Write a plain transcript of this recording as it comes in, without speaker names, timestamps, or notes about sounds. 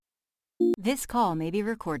This call may be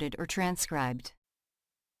recorded or transcribed.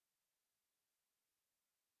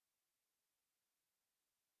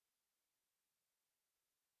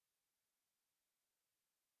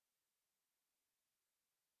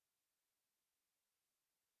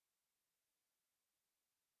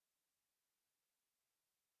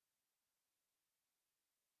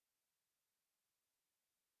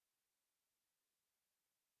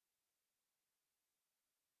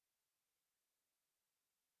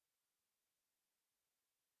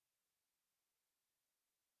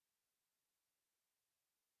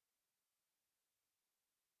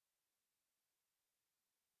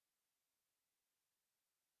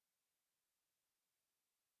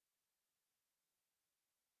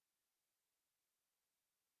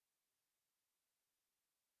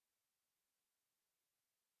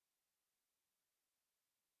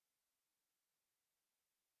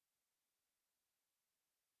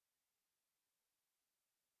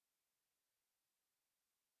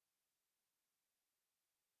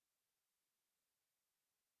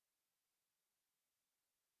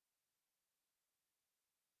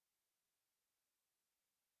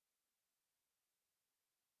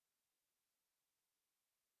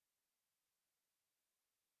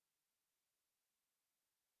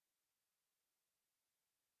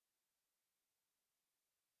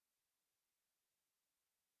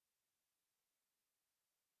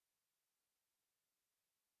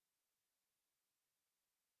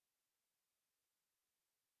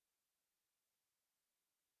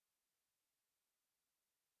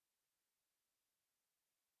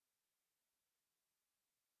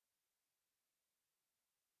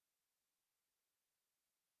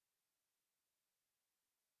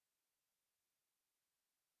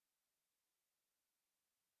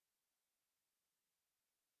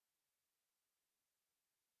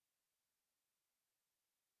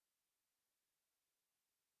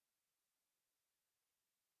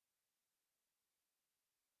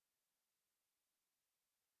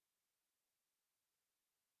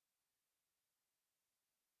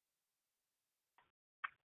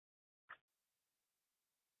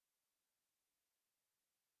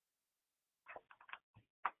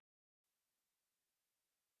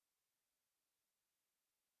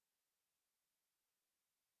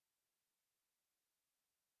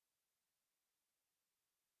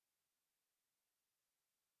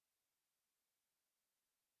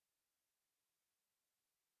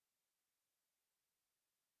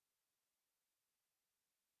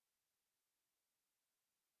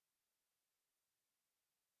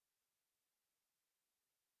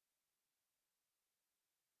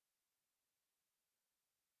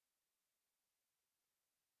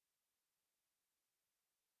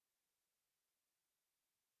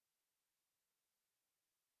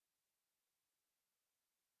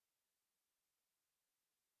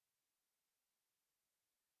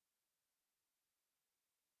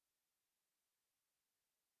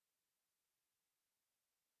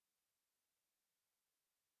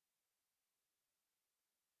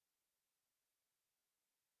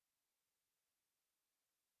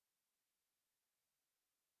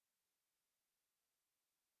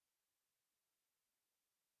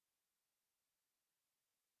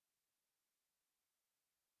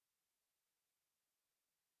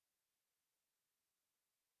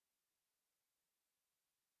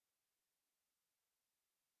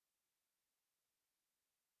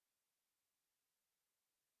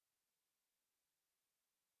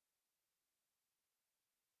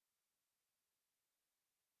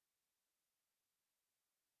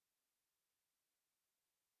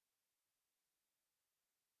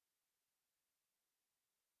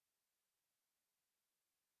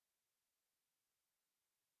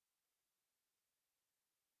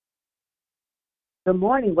 Good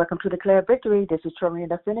morning. Welcome to Declare Victory. This is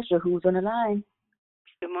Torina Finisher. Who's on the line?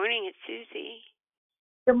 Good morning, it's Susie.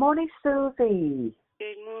 Good morning, Susie.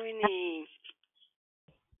 Good morning.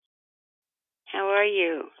 How are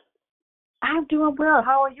you? I'm doing well.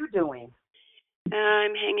 How are you doing?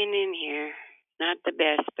 I'm hanging in here. Not the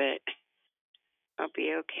best, but I'll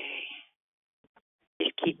be okay.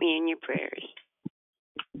 Just keep me in your prayers.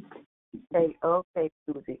 Okay,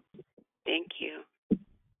 Susie. Thank you.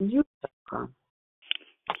 You're welcome.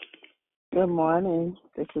 Good morning.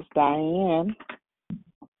 This is Diane.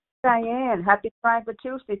 Diane, happy Triumphant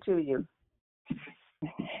Tuesday to you.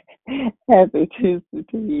 Happy Tuesday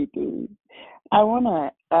to you, too. I want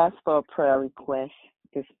to ask for a prayer request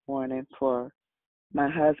this morning for my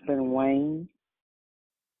husband, Wayne.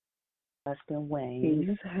 Husband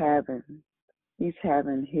Wayne. He's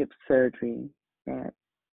having hip surgery at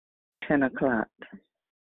 10 o'clock.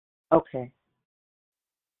 Okay.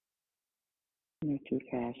 If you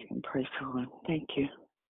guys can pray for him. Thank you.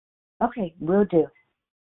 Okay, will do.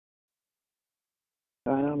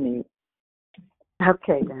 I don't need.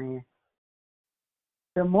 Okay, Diane.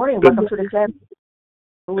 Good morning. Welcome to the class.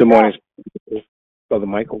 Good morning, Brother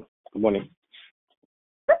Michael. Good morning.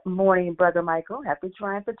 Good morning, Brother Michael. Happy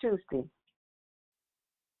Trying for Tuesday.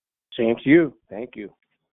 Same to you. Thank you.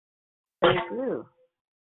 Thank you.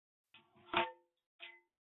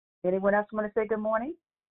 Anyone else want to say good morning?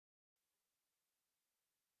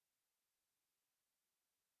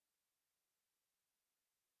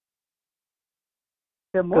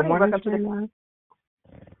 Good morning. Welcome to the.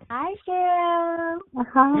 Hi, Cheryl.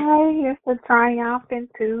 Hi, it's the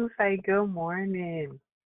Triumphant Tuesday. Good morning.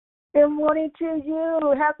 Good morning to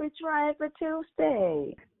you. Happy Trying for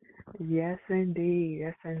Tuesday. Yes, indeed.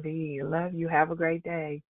 Yes, indeed. Love you. Have a great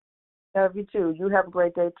day. Love you too. You have a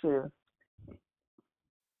great day too.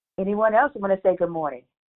 Anyone else want to say good morning?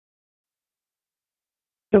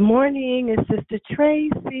 Good morning, it's Sister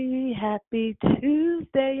Tracy. Happy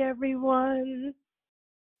Tuesday, everyone.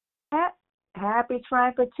 Happy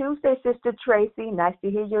Trying for Tuesday, Sister Tracy. Nice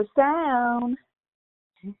to hear your sound.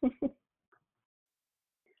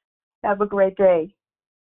 Have a great day.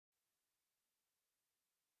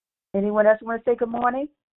 Anyone else want to say good morning?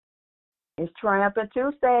 It's Triumphant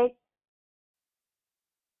Tuesday.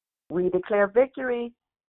 We declare victory.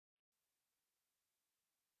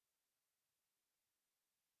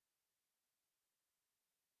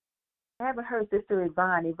 I haven't heard Sister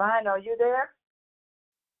Yvonne. Yvonne, are you there?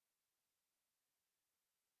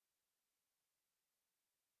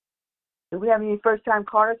 Do we have any first-time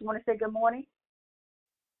callers who want to say good morning?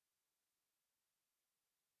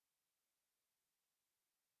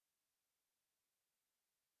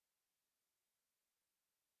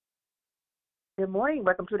 Good morning.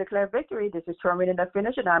 Welcome to Declare Victory. This is Terminating the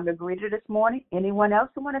Finish, and I'm the greeter this morning. Anyone else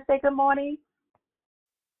who want to say good morning?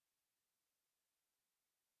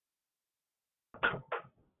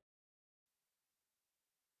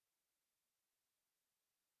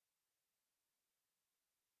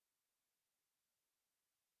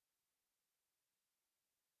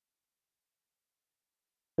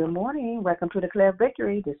 Good morning. Welcome to Declare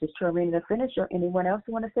Victory. This is Terminating the Finisher. Anyone else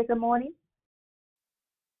who want to say good morning?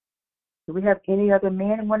 Do we have any other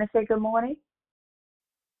men who want to say good morning?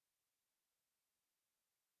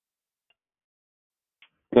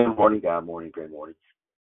 Good morning, God morning, great morning.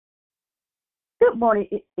 Good morning,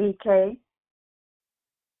 EK.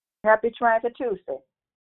 Happy Trying for Tuesday.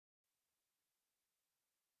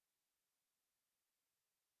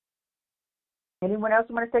 Anyone else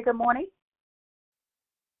want to say good morning?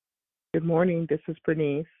 Good morning, this is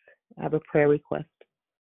Bernice. I have a prayer request.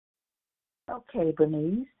 Okay,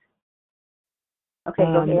 Bernice. Okay,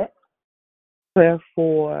 go ahead. Prayer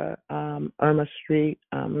for Irma Street,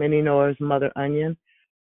 Minnie Nora's mother, Onion.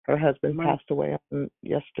 Her husband passed away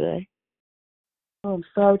yesterday. Oh, I'm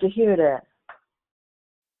sorry to hear that.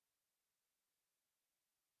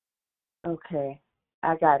 Okay,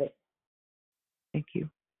 I got it. Thank you.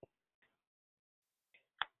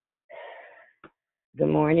 Good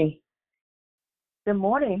morning. Good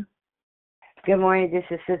morning. Good morning. This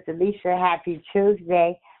is Sister Lisa. Happy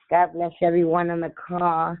Tuesday. God bless everyone on the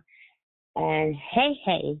call. And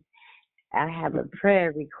hey, I have a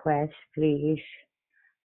prayer request, please.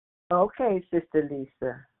 Okay, Sister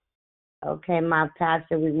Lisa. Okay, my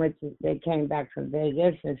pastor, they came back from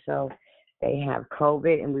Vegas, and so they have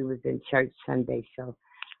COVID, and we was in church Sunday, so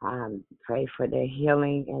pray for their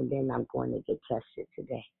healing, and then I'm going to get tested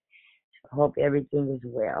today. So hope everything is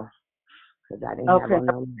well, because I didn't have on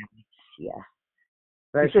no mask. Yeah.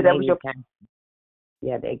 First lady,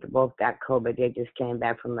 yeah, they both got COVID. They just came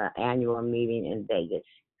back from an annual meeting in Vegas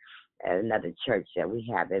at another church that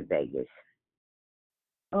we have in Vegas.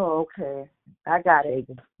 Oh, okay. I got it.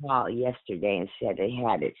 They just called yesterday and said they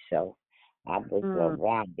had it, so I was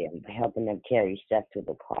around them, helping them carry stuff to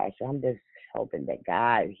the car. So I'm just hoping that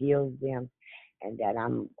God heals them and that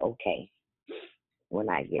I'm okay when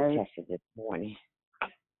I get tested this morning.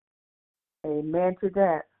 Amen to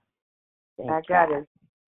that. I got it.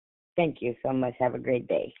 Thank you so much. Have a great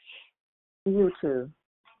day. You too.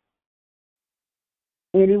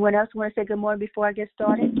 Anyone else want to say good morning before I get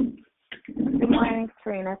started? Good morning,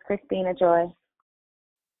 Serena. Christina Joy.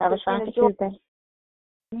 Have a fun Tuesday.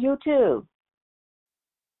 You too.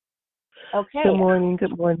 Okay. Good morning.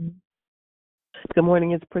 Good morning. Good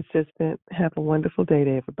morning. It's Persistent. Have a wonderful day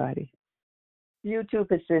to everybody. You too,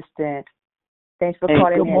 Persistent. Thanks for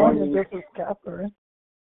calling in. Good morning. This is Catherine.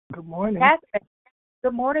 Good morning. Catherine.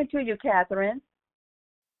 Good morning to you, Catherine.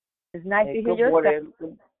 It's nice to hear your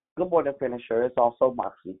Good morning, Finisher. It's also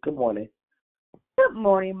Moxie. Good morning. Good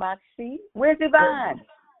morning, Moxie. Where's Yvonne?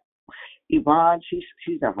 Yvonne,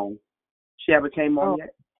 she's at home. She ever came on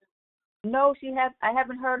yet? No, I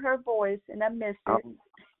haven't heard her voice, and I missed it.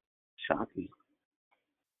 Shocking.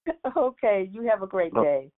 Okay, you have a great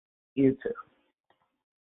day. You too.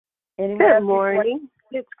 Good morning.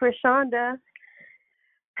 It's Krishanda.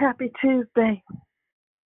 Happy Tuesday.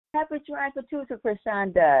 Happy Triumphant Tuesday,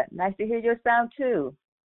 Krishanda. Nice to hear your sound, too.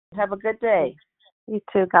 Have a good day. You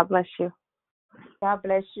too. God bless you. God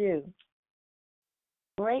bless you.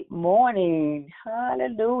 Great morning.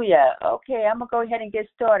 Hallelujah. Okay, I'm going to go ahead and get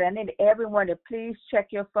started. I need everyone to please check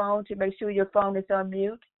your phone to make sure your phone is on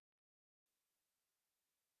mute.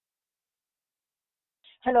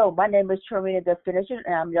 Hello, my name is Trina the Finisher,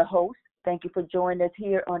 and I'm your host. Thank you for joining us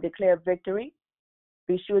here on Declare Victory.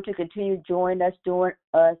 Be sure to continue joining us for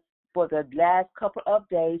the last couple of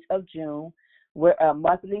days of June, where our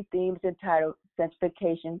monthly theme is entitled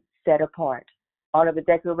Sanctification Set Apart. All of the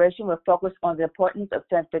declaration will focus on the importance of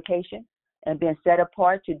sanctification and being set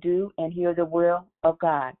apart to do and hear the will of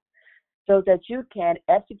God so that you can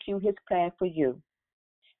execute his plan for you.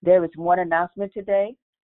 There is one announcement today.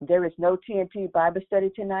 There is no TNT Bible study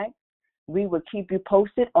tonight. We will keep you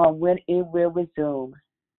posted on when it will resume.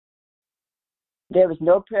 There is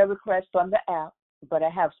no prayer request from the app, but I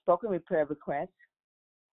have spoken with prayer requests.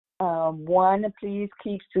 One, please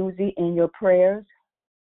keep Susie in your prayers.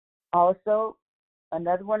 Also,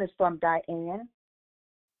 another one is from Diane.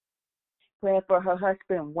 Praying for her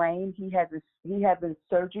husband, Wayne. He having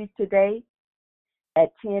surgery today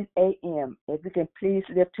at 10 a.m. If you can please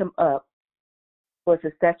lift him up for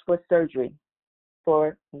successful surgery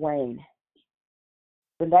for Wayne.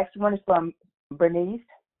 The next one is from Bernice.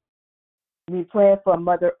 We pray for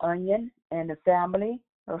Mother Onion and the family.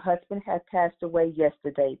 Her husband had passed away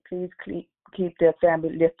yesterday. Please keep their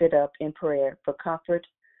family lifted up in prayer for comfort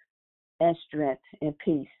and strength and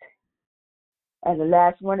peace. And the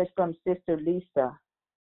last one is from Sister Lisa.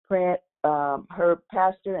 Praying, her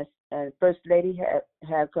pastor and First Lady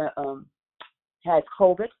has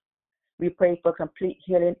COVID. We pray for complete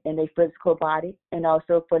healing in their physical body, and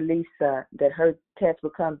also for Lisa, that her test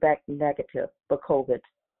will come back negative for COVID.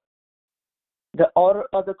 The order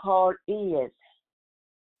of the call is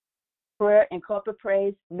prayer and corporate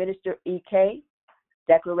praise, Minister E.K.,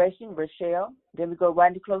 declaration, Rochelle. Then we go right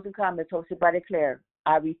into closing comments hosted by Declare.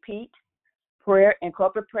 I repeat, prayer and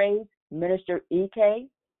corporate praise, Minister E.K.,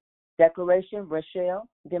 declaration, Rochelle.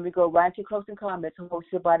 Then we go right into closing comments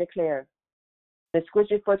hosted by Declare. The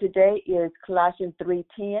scripture for today is Colossians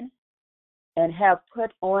 3:10, and have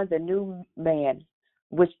put on the new man,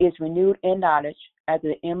 which is renewed in knowledge after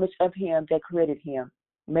the image of him that created him.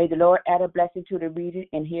 May the Lord add a blessing to the reading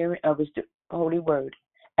and hearing of his holy word.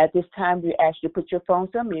 At this time, we ask you to put your phones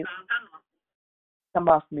on mute. Come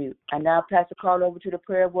off mute. I now pass the call over to the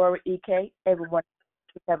prayer warrior, EK. Everyone,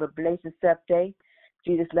 have a blessed and safe day.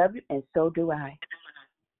 Jesus loves you, and so do I.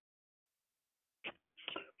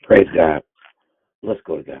 Praise God. Let's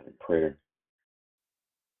go to God in prayer.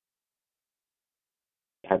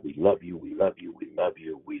 God, we love you, we love you, we love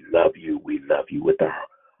you, we love you, we love you with our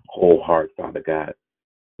whole heart, Father God.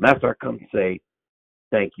 Master, I come to say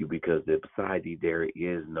thank you, because beside thee there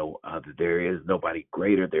is no other. There is nobody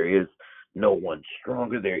greater. There is no one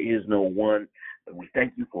stronger. There is no one. We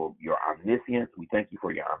thank you for your omniscience. We thank you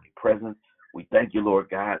for your omnipresence. We thank you, Lord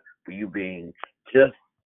God, for you being just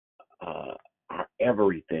our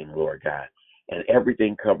everything, Lord God. And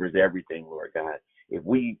everything covers everything, Lord God. If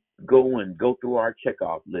we go through our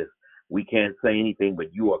checkoff list, we can't say anything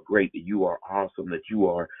but you are great, that you are awesome, that you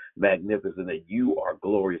are magnificent, that you are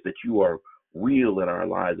glorious, that you are real in our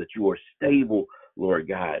lives, that you are stable, Lord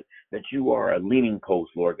God, that you are a leaning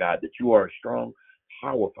post, Lord God, that you are a strong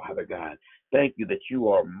tower, Father God. Thank you that you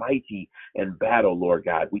are mighty in battle, Lord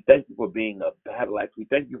God. We thank you for being a battle axe. We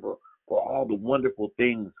thank you for all the wonderful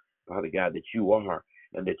things, Father God, that you are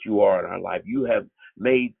and that you are in our life. You have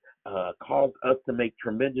caused us to make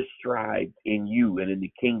tremendous strides in you and in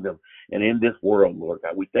the kingdom and in this world, Lord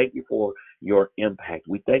God. We thank you for your impact.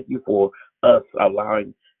 We thank you for us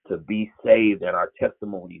allowing to be saved and our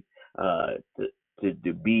testimonies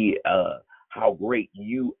to be how great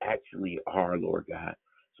you actually are, Lord God.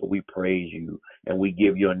 So we praise you and we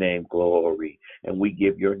give your name glory and we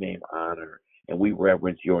give your name honor and we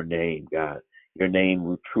reverence your name, God. Your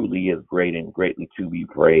name truly is great and greatly to be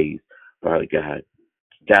praised, Father God.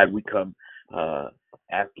 God, we come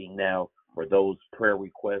asking now for those prayer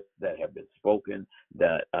requests that have been spoken,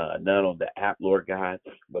 that none on the app, Lord God,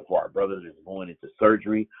 but for our brothers that are going into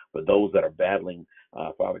surgery, for those that are battling,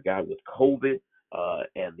 Father God, with COVID,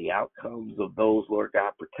 and the outcomes of those, Lord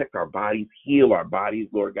God. Protect our bodies, heal our bodies,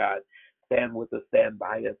 Lord God. stand with us, stand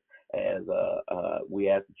by us as we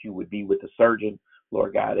ask that you would be with the surgeon,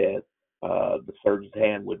 Lord God, as the surgeon's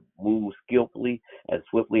hand would move skillfully and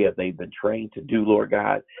swiftly as they've been trained to do, Lord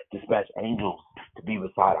God. Dispatch angels to be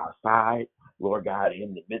beside our side, Lord God,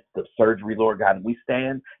 in the midst of surgery, Lord God. And we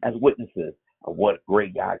stand as witnesses of what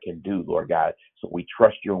great God can do, Lord God. So we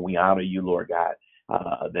trust you and we honor you, Lord God,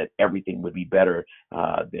 that everything would be better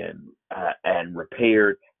and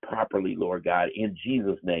repaired properly, Lord God, in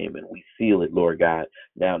Jesus' name. And we seal it, Lord God,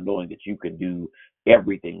 now knowing that you can do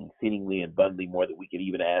everything seemingly and abundantly more than we can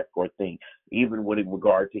even ask or think, even when in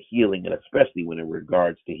regard to healing, and especially when in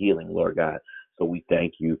regards to healing, Lord God. So we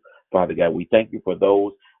thank you, Father God. We thank you for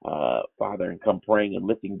those, Father, and come praying and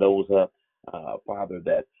lifting those up, Father,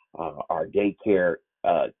 that are daycare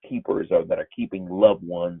keepers or that are keeping loved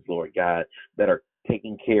ones, Lord God, that are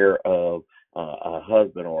taking care of a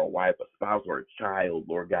husband or a wife, a spouse or a child,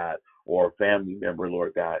 Lord God, or a family member,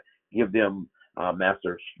 Lord God. Give them,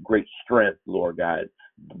 Master, great strength, Lord God.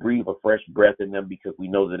 Breathe a fresh breath in them because we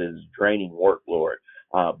know that it is draining work, Lord.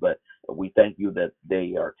 But we thank you that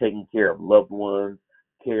they are taking care of loved ones,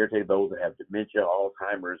 take those that have dementia,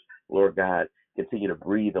 Alzheimer's, Lord God. Continue to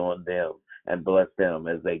breathe on them and bless them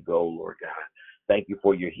as they go, Lord God. Thank you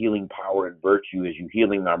for your healing power and virtue as you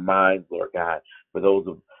healing our minds, Lord God. For those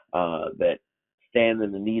of that stand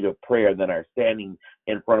in the need of prayer, that are standing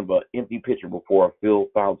in front of an empty pitcher before a filled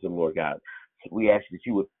fountain, Lord God. We ask that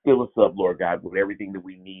you would fill us up, Lord God, with everything that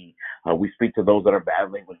we need. We speak to those that are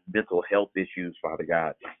battling with mental health issues, Father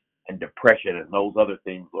God, and depression and those other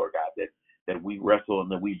things, Lord God, that we wrestle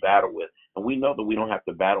and that we battle with. And we know that we don't have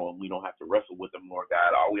to battle and we don't have to wrestle with them, Lord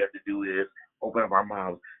God. All we have to do is open up our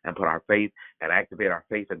mouths and put our faith and activate our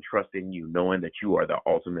faith and trust in you, knowing that you are the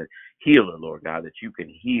ultimate healer, Lord God, that you can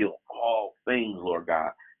heal all things, Lord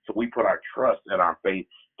God. So we put our trust and our faith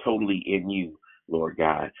totally in you, Lord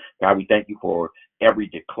God. God, we thank you for every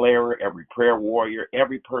declarer, every prayer warrior,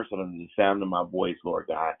 every person under the sound of my voice, Lord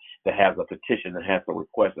God, that has a petition, that has a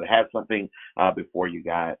request, that has something before you,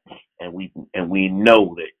 God. And we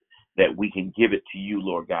know that we can give it to you,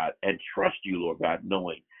 Lord God, and trust you, Lord God,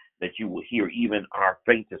 knowing that you will hear even our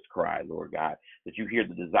faintest cry, Lord God, that you hear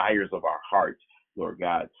the desires of our hearts, Lord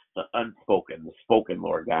God, the unspoken, the spoken,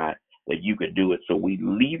 Lord God, that you could do it. So we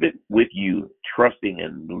leave it with you, trusting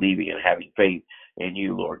and believing and having faith in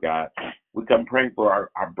you, Lord God. We come praying for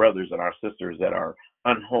our brothers and our sisters that are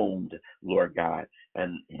unhomed, Lord God,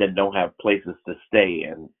 and that don't have places to stay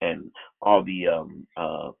and all the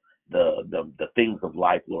things of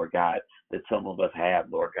life, Lord God, that some of us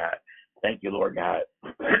have, Lord God. Thank you, Lord God,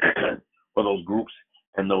 for those groups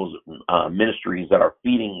and those ministries that are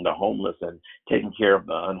feeding the homeless and taking care of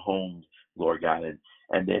the unhomed, Lord God.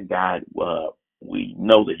 And then, God, we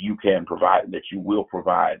know that you can provide and that you will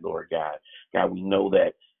provide, Lord God. God, we know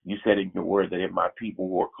that you said in your word that if my people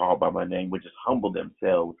who are called by my name would just humble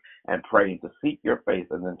themselves and pray and to seek your face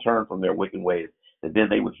and then turn from their wicked ways, that then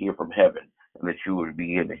they would hear from heaven and that you would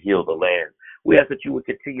begin to heal the land. We ask that you would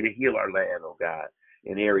continue to heal our land, oh God,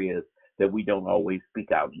 in areas that we don't always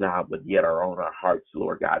speak out now, but yet are on our hearts,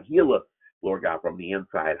 Lord God. Heal us, Lord God, from the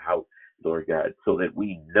inside out, Lord God, so that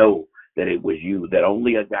we know that it was you, that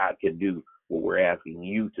only a God can do what we're asking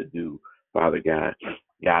you to do, Father God.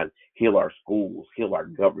 God, heal our schools, heal our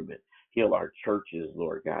government, heal our churches,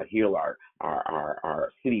 Lord God, heal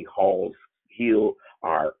our city halls, heal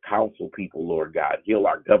our council people, Lord God, heal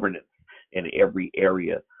our governance in every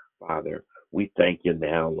area, Father. We thank you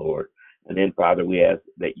now, Lord. And then, Father, we ask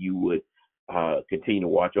that you would continue to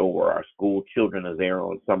watch over our school children as they're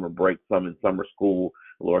on summer break, some in summer school,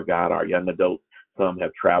 Lord God, our young adults. Some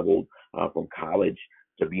have traveled from college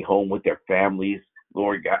to be home with their families,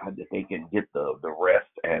 Lord God, that they can get the rest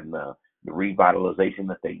and the revitalization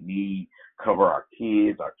that they need. Cover our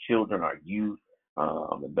kids, our children, our youth,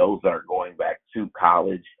 and those that are going back to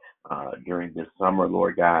college during this summer,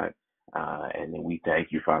 Lord God. And then we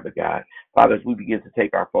thank you, Father God. Father, as we begin to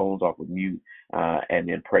take our phones off of mute and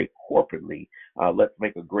then pray corporately, let's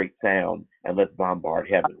make a great sound and let's bombard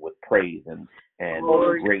heaven with praise and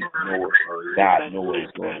great noise, God noise,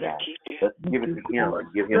 Lord God. Let's give it to him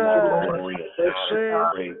and give him all the glory and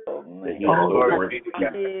praise that he is so worthy.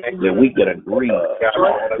 That we can agree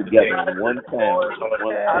all together in one sound,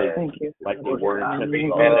 one place, like we were in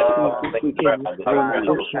Pentecost.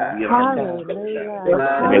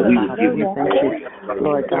 And that we would give you glory,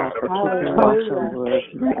 Lord God, for keeping us so good.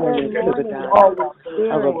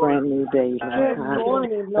 Of a brand new day, Lord God,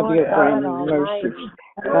 of your brand new mercy.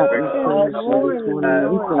 God, we praise you this morning.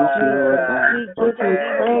 We thank you, Lord God. We give you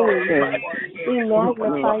praise. We Yes,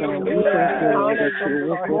 magnify Lord your God. name. We thank We you, honor Lord, that you you this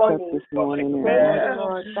woke us up morning. this morning and Thank God, you,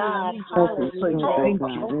 Lord God. health and strength, oh Hallelujah.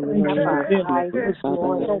 God, in the Open up name our of eyes Jesus. this Father, I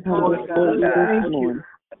morning, come Lord before you Jesus. this morning.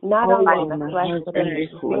 Not only in Oh, the my flesh, but in husband the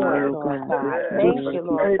before you, spirit, oh Lord God. God. Just Thank you,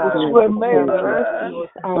 Lord declare God. your Your children. mercies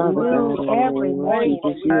are Father new God, in the every name of morning, Jesus,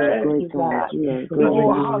 and we you are a thank great you, God. God. You are a We great give and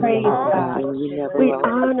you awesome praise, God, God. and you never We lost a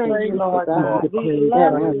honor you, battle, oh Lord God. God. We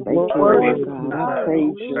love And I you. thank We you, Lord worship God. you. I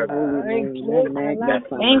praise your holy Hallelujah. name. I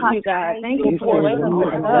magnify Thank you. you, God. Thank you You for said waking you us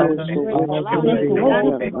are up. good, so what you Thank have you for done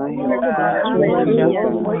waking up us my up. help this morning, oh Hallelujah.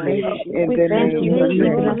 God. In We the thank you name for of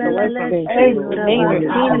keeping us Jesus, away from thank you, danger, Lord things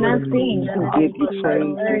God. seen and unseen. We give you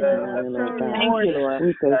praise this morning, oh God. Thank you, Lord.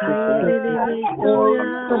 We thank you for this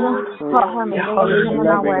your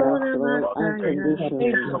loving us, Lord,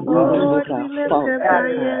 unconditionally, even without fault, oh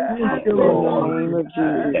God. In the name of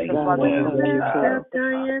Jesus, God, I thank you for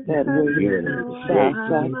that way shall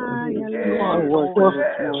suffer. A working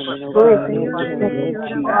this morning, oh God, in the name of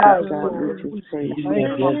Jesus, God, we just praise you,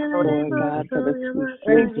 Lord God, for the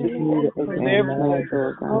sweet Jesus and Ananias,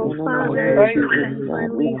 Lord God, in the name of Jesus, God,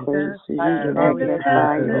 we praise you, we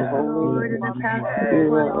magnify your holy name.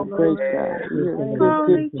 You are a great God, you're a good,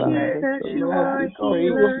 good Father, so Lord, we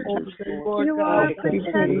praise you this morning. We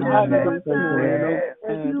praise you this morning, oh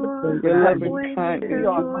God. Your loving kindness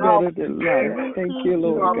is better than life. Thank you,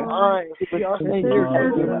 Lord God. Thank you for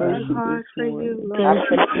your mercy this morning. Thank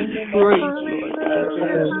you for your grace, Lord God.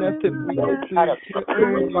 There's nothing we can do to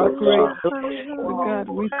earn your grace. But God,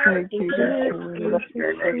 we thank you this morning.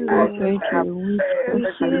 We thank you and we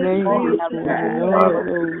bless your name this morning. All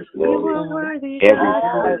those, Lord God,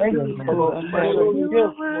 who are having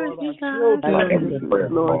illnesses,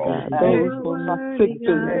 Lord God, those who are sick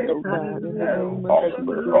beds, oh God, in the name of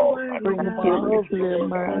Jesus, bring healing to their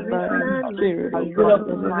mind, body, and spirit, oh God,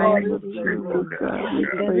 in the name of Jesus, God, we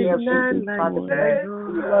praise you this morning.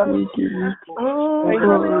 We give you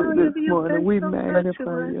glory this morning. We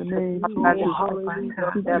magnify your name, Jesus.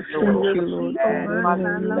 We just thank you, Lord God, in the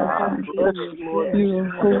name of Jesus. You are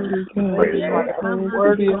holy, God, and you claim to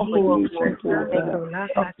be a holy people, God.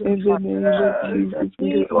 In the name of Jesus,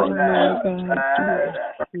 we come, Lord God,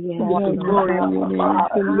 to have glory in your name,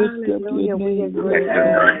 to lift up your name, Lord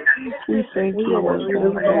God. We thank you, Lord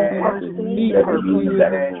God, that we can meet with you in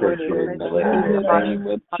the morning, oh God. In the name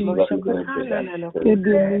of Jesus, oh God. In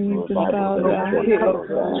the knees and bow our heads,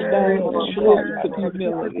 God, down in hearts of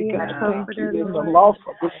humility, God. Thank you this morning.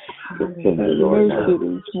 Have mercy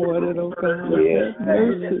this morning, oh God. Have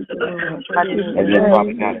mercy, God. In the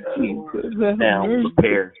name of Jesus, have now mercy.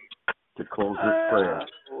 prepare to close this prayer,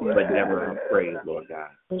 but never our praise, Lord God.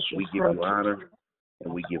 We give you honor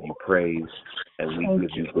and we give you praise and we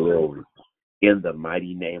give you glory in the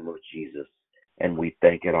mighty name of Jesus. And we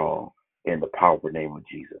thank it all in the powerful name of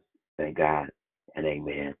Jesus. Thank God and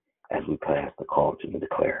amen as we pass the call to the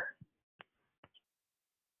declare.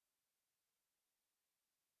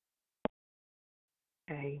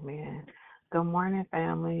 Amen. Good morning,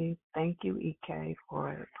 family. Thank you, EK,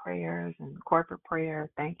 for the prayers and corporate prayer.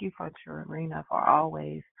 Thank you for Sharina for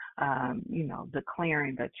always,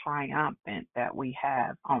 declaring the triumphant that we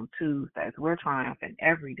have on Tuesdays. We're triumphant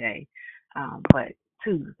every day, but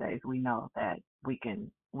Tuesdays we know that we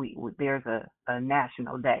there's a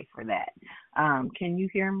national day for that. Can you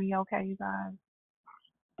hear me okay, you guys?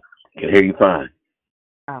 I can hear you fine.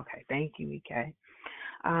 Okay, thank you, EK.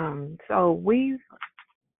 So we've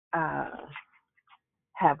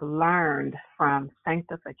have learned from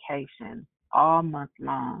sanctification all month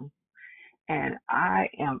long, and I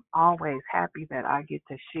am always happy that I get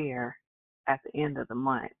to share at the end of the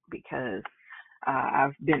month because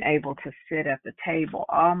I've been able to sit at the table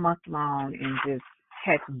all month long and just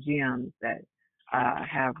catch gems that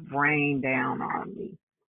have rained down on me.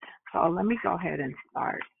 So let me go ahead and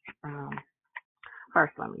start.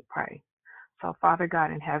 First, let me pray. So, Father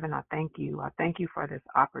God in heaven, I thank you. I thank you for this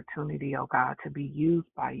opportunity, oh God, to be used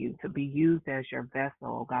by you, to be used as your vessel,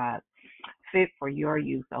 oh God, fit for your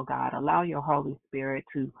use, oh God. Allow your Holy Spirit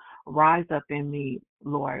to rise up in me,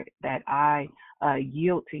 Lord, that I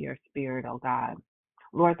yield to your spirit, oh God.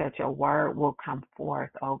 Lord, that your word will come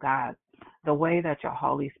forth, oh God, the way that your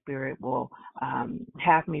Holy Spirit will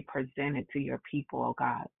have me present it to your people, oh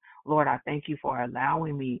God. Lord, I thank you for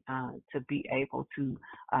allowing me to be able to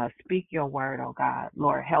speak your word, oh God.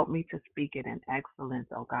 Lord, help me to speak it in excellence,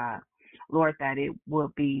 oh God. Lord, that it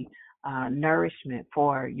will be nourishment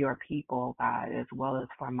for your people, oh God, as well as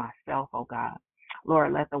for myself, oh God.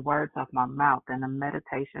 Lord, let the words of my mouth and the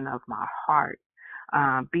meditation of my heart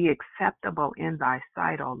be acceptable in thy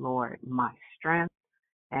sight, O Lord, my strength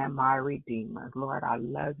and my Redeemer. Lord, I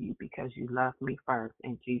love you because you love me first.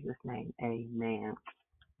 In Jesus' name, amen.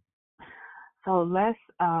 So let's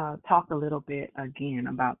talk a little bit again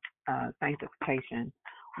about sanctification.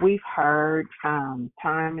 We've heard time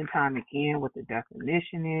and time again what the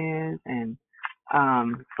definition is, and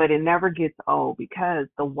but it never gets old because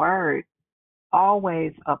the word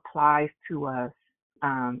always applies to us.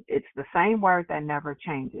 It's the same word that never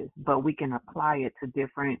changes, but we can apply it to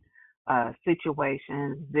different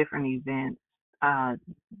situations, different events.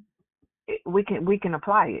 We can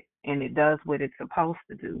apply it, and it does what it's supposed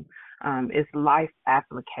to do. It's life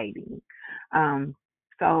applicating.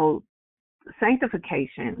 So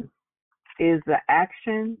sanctification is the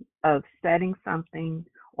action of setting something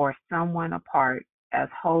or someone apart as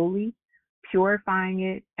holy, purifying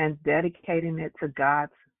it, and dedicating it to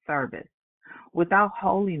God's service. Without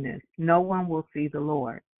holiness, no one will see the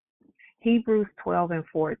Lord. Hebrews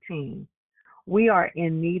 12:14. We are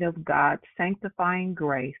in need of God's sanctifying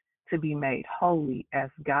grace to be made holy as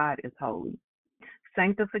God is holy.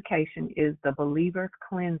 Sanctification is the believer's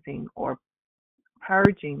cleansing or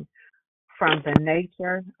purging from the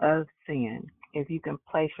nature of sin. If you can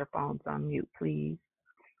place your phones on mute, please.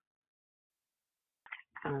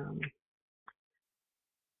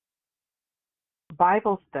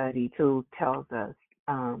 Bible study too tells us,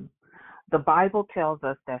 the Bible tells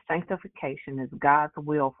us that sanctification is God's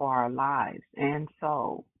will for our lives and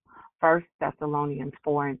soul. 1 Thessalonians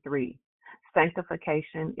 4:3.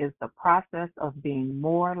 Sanctification is the process of being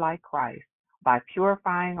more like Christ by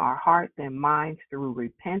purifying our hearts and minds through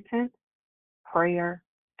repentance, prayer,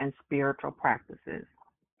 and spiritual practices.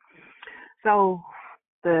 So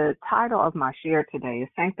the title of my share today is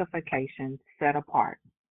Sanctification Set Apart,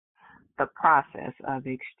 the Process of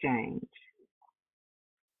Exchange.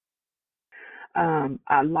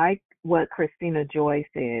 I like what Christina Joy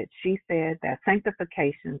said. She said that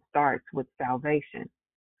sanctification starts with salvation.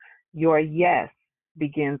 Your yes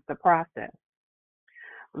begins the process.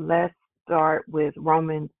 Let's start with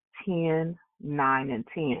Romans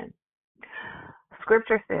 10:9-10.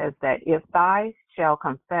 Scripture says that if thou shalt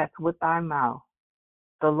confess with thy mouth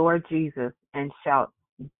the Lord Jesus and shalt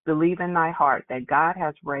believe in thy heart that God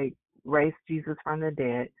has raised Jesus from the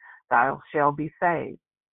dead, thou shalt be saved.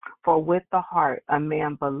 For with the heart a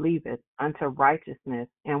man believeth unto righteousness,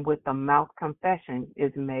 and with the mouth confession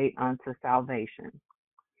is made unto salvation.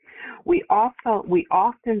 We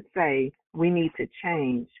often say we need to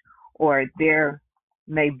change, or there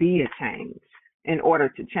may be a change in order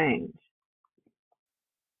to change.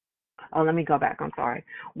 Oh, let me go back. I'm sorry.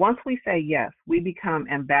 Once we say yes, we become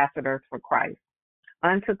ambassadors for Christ.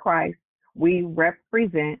 Unto Christ, we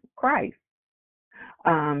represent Christ.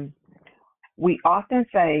 We often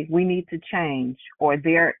say we need to change, or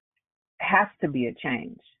there has to be a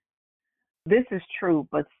change. This is true,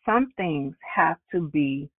 but some things have to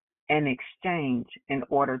be an exchange in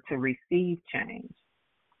order to receive change.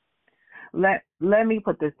 Let me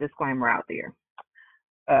put this disclaimer out there.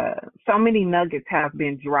 So many nuggets have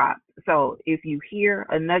been dropped. So if you hear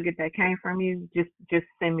a nugget that came from you, just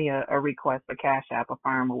send me a request for Cash App,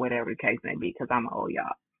 Affirm, or whatever the case may be, because I'm going to owe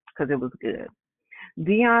y'all, because it was good.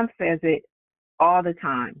 Dion says it all the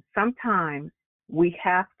time. Sometimes we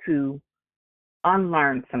have to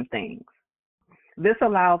unlearn some things. This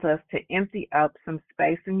allows us to empty up some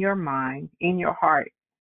space in your mind, in your heart,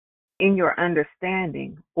 in your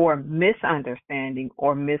understanding or misunderstanding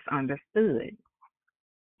or misunderstood.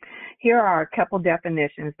 Here are a couple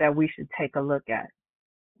definitions that we should take a look at.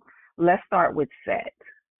 Let's start with set.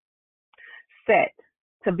 Set,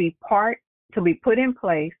 to be put in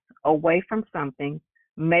place, away from something,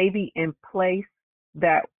 maybe in place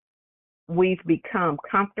that we've become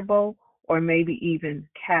comfortable or maybe even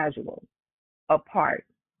casual. Apart,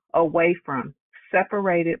 away from,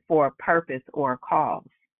 separated for a purpose or a cause.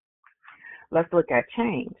 Let's look at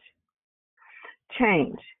change.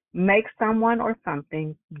 Change, make someone or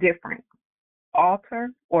something different.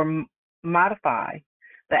 Alter or modify,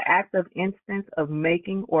 the active instance of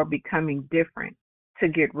making or becoming different, to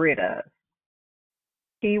get rid of.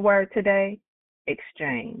 Keyword today,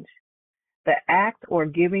 exchange. The act or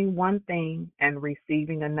giving one thing and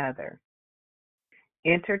receiving another.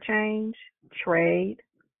 Interchange, trade,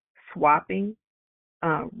 swapping,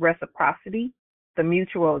 reciprocity, the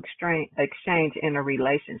mutual exchange in a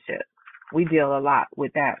relationship. We deal a lot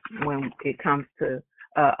with that when it comes to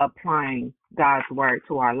applying God's word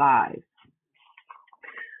to our lives.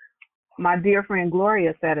 My dear friend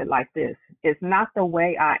Gloria said it like this: it's not the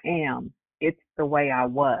way I am, it's the way I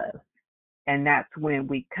was. And that's when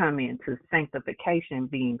we come into sanctification,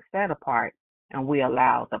 being set apart, and we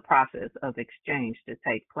allow the process of exchange to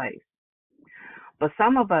take place. But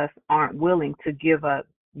some of us aren't willing to give up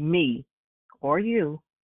me or you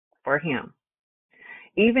for him.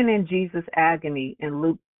 Even in Jesus' agony in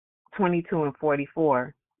Luke 22 and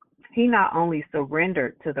 44, he not only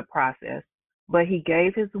surrendered to the process, but he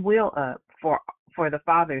gave his will up for the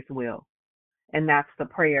Father's will. And that's the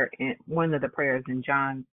prayer in one of the prayers in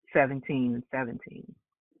John 17 and 17.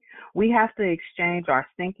 We have to exchange our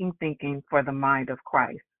stinking thinking for the mind of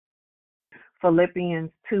Christ.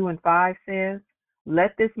 Philippians 2 and 5 says,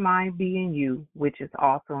 "Let this mind be in you, which is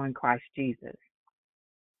also in Christ Jesus."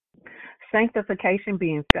 Sanctification,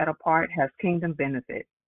 being set apart, has kingdom benefits.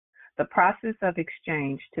 The process of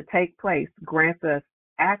exchange to take place grants us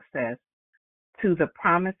access to the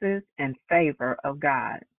promises and favor of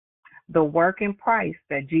God, the work and price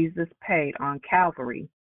that Jesus paid on Calvary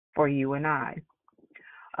for you and I.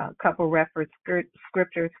 A couple reference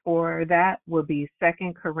scriptures for that would be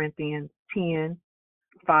 2 Corinthians 10,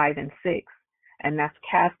 5 and 6. And that's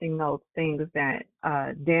casting those things that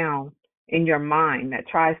down in your mind that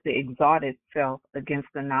tries to exalt itself against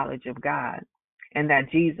the knowledge of God. And that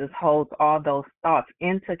Jesus holds all those thoughts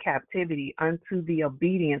into captivity unto the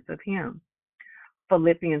obedience of him.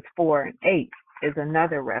 Philippians 4 and 8 is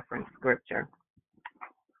another reference scripture.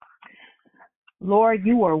 Lord,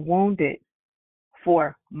 you were wounded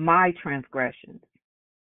for my transgressions.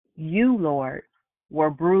 You, Lord, were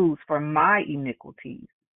bruised for my iniquities.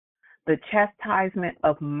 The chastisement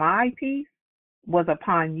of my peace was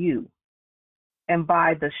upon you, and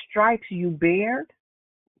by the stripes you bared,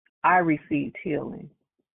 I received healing.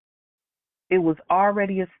 It was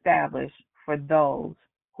already established for those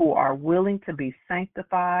who are willing to be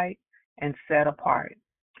sanctified and set apart.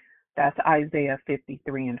 That's Isaiah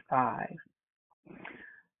 53 and 5.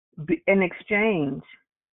 An exchange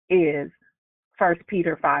is 1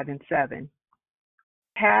 Peter 5 and 7.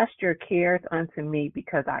 Cast your cares unto me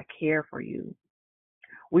because I care for you.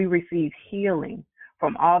 We receive healing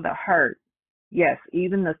from all the hurt, yes,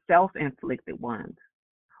 even the self-inflicted ones.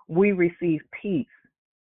 We receive peace.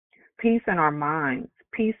 Peace in our minds,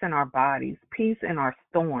 peace in our bodies, peace in our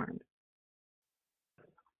storms.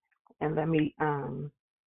 And let me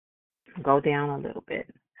go down a little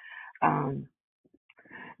bit.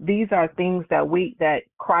 These are things that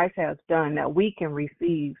Christ has done that we can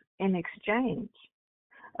receive in exchange.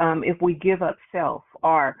 If we give up self,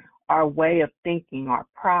 our way of thinking, our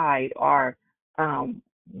pride, our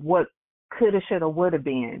what coulda, shoulda, woulda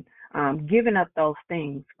been, giving up those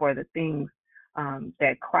things for the things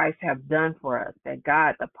that Christ has done for us, that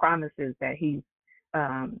God, the promises that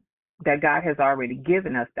that God has already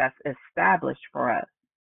given us, that's established for us.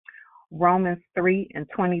 Romans 3 and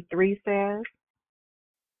 23 says,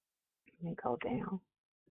 let me go down.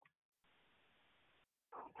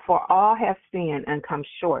 For all have sinned and come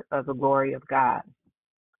short of the glory of God.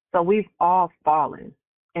 So we've all fallen.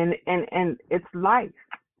 And it's life.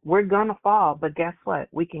 We're going to fall, but guess what?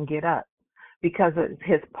 We can get up because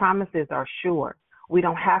his promises are sure. We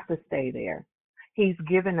don't have to stay there. He's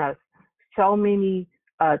given us so many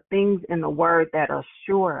things in the word that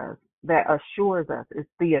assures us. It's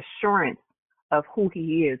the assurance of who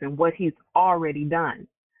he is and what he's already done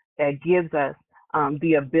that gives us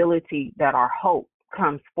the ability that our hope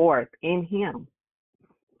comes forth in him.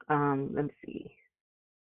 Let me see.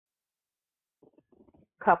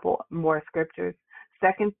 Couple more scriptures.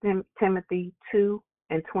 2 Timothy 2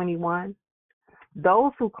 and 21.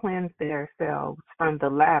 Those who cleanse themselves from the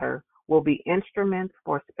latter will be instruments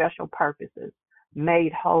for special purposes,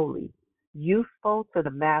 made holy, useful to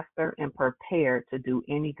the master, and prepared to do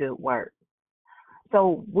any good work.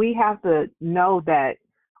 So we have to know that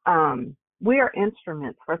we are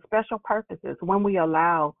instruments for special purposes when we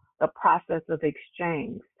allow the process of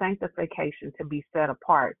exchange, sanctification to be set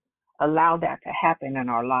apart, allow that to happen in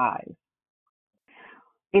our lives.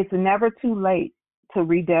 It's never too late to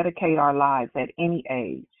rededicate our lives at any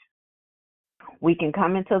age. We can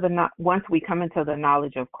come once we come into the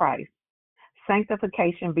knowledge of Christ.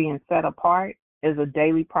 Sanctification, being set apart, is a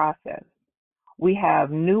daily process. We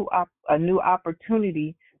have a new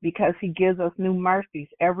opportunity because he gives us new mercies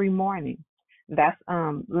every morning. That's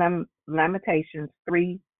Lamentations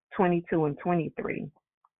 3:22 and 23.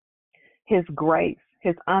 His grace,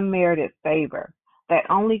 his unmerited favor that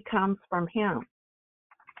only comes from him,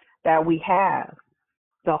 that we have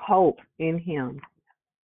the hope in him.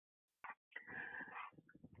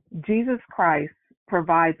 Jesus Christ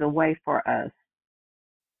provides a way for us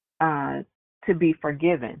to be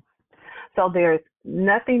forgiven. So there's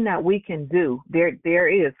nothing that we can do. There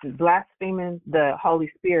is blaspheming the Holy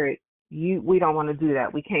Spirit. We don't want to do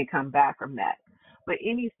that. We can't come back from that. But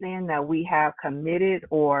any sin that we have committed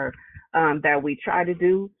or that we try to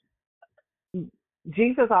do,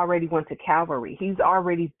 Jesus already went to Calvary. He's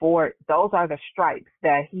already bore. Those are the stripes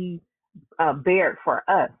that he bared for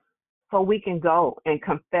us. So we can go and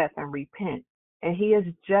confess and repent. And he is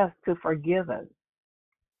just to forgive us,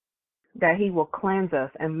 that he will cleanse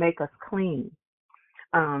us and make us clean.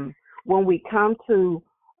 When we come to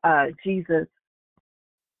Jesus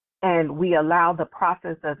and we allow the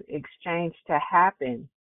process of exchange to happen,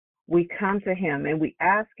 we come to him and we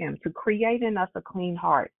ask him to create in us a clean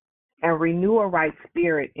heart and renew a right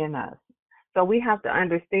spirit in us. So we have to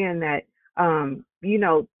understand that,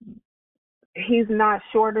 he's not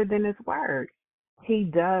shorter than his word. He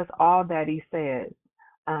does all that he says.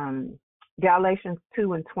 Galatians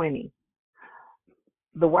 2:20.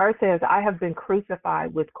 The word says, I have been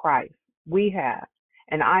crucified with Christ. We have.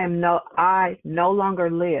 And I no longer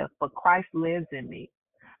live, but Christ lives in me.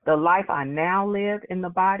 The life I now live in the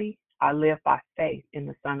body, I live by faith in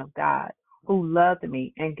the Son of God, who loved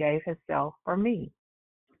me and gave himself for me.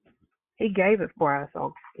 He gave it for us,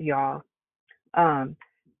 y'all.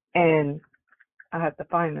 And I have to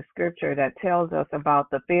find the scripture that tells us about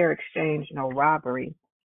the fair exchange, no robbery.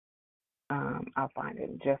 I'll find it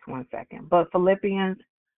in just one second. But Philippians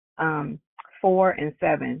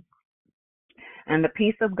 4:7. And the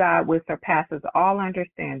peace of God, which surpasses all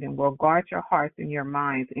understanding, will guard your hearts and your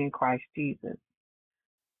minds in Christ Jesus.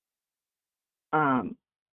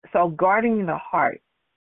 So guarding the heart,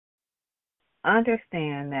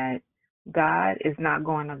 understand that God is not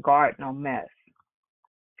going to guard no mess.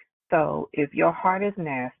 So if your heart is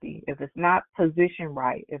nasty, if it's not positioned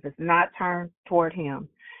right, if it's not turned toward him,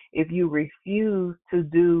 if you refuse to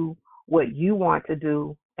do what you want to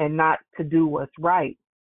do and not to do what's right,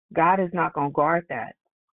 God is not going to guard that.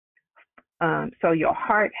 So your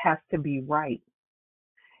heart has to be right.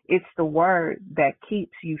 It's the word that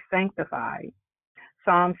keeps you sanctified.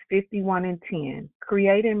 Psalms 51:10,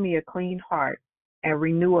 create in me a clean heart and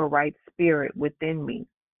renew a right spirit within me.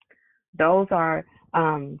 Those are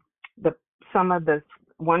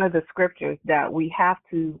one of the scriptures that we have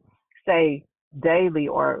to say daily,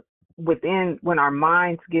 or when our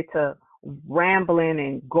minds get to rambling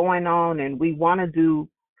and going on and we want to do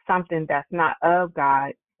something that's not of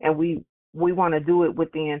God, and we want to do it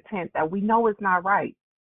with the intent that we know it's not right.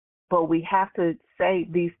 But we have to say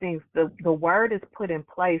these things. The word is put in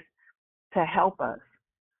place to help us,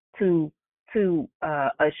 to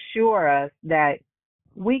assure us that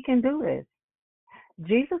we can do this.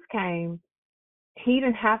 Jesus came, he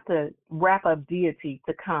didn't have to wrap up deity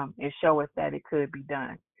to come and show us that it could be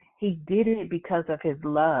done. He did it because of his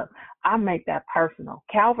love. I make that personal.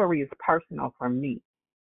 Calvary is personal for me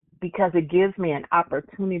because it gives me an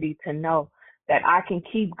opportunity to know that I can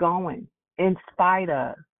keep going in spite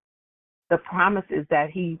of the promises that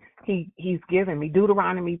he's given me.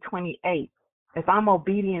 Deuteronomy 28. If I'm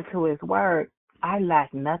obedient to his word, I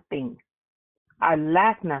lack nothing. I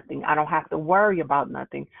lack nothing. I don't have to worry about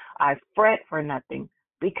nothing. I fret for nothing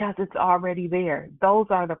because it's already there. Those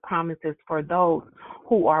are the promises for those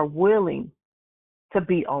who are willing to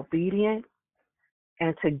be obedient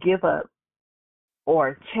and to give up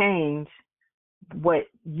or change what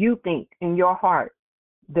you think in your heart,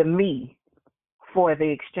 the me, for the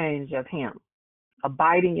exchange of him,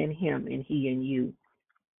 abiding in him and he in you.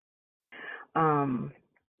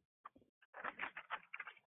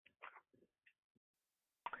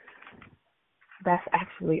 That's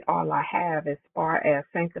actually all I have as far as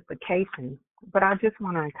sanctification. But I just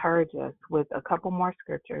want to encourage us with a couple more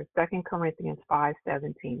scriptures. 2 Corinthians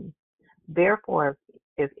 5:17. Therefore,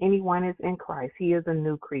 if anyone is in Christ, he is a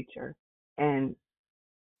new creature and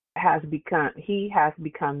he has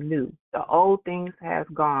become new. The old things has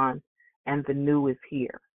gone and the new is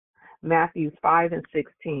here. Matthew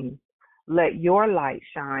 5:16. Let your light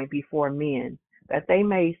shine before men, that they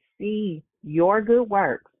may see your good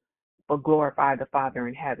works, but glorify the Father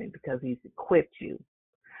in heaven because he's equipped you.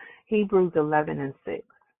 Hebrews 11:6.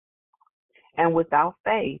 And without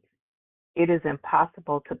faith, it is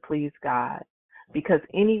impossible to please God, because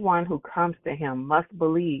anyone who comes to him must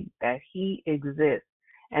believe that he exists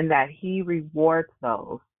and that he rewards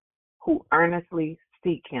those who earnestly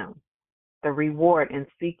seek him. The reward in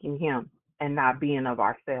seeking him and not being of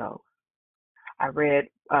ourselves. I read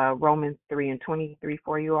Romans 3:23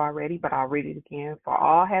 for you already, but I'll read it again. For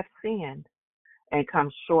all have sinned and come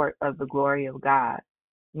short of the glory of God.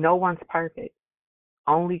 No one's perfect.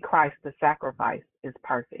 Only Christ, the sacrifice, is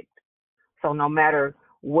perfect. So no matter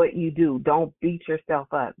what you do, don't beat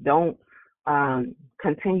yourself up. Don't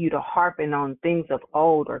continue to harping on things of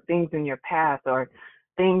old or things in your past or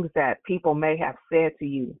things that people may have said to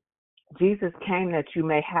you. Jesus came that you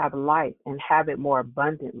may have life and have it more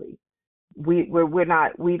abundantly. we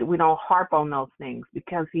don't harp on those things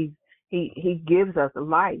because he gives us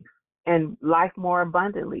life and life more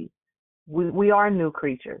abundantly. We are new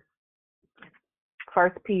creatures.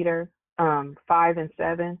 1 Peter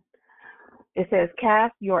 5:7. It says,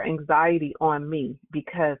 "Cast your anxiety on me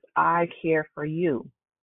because I care for you."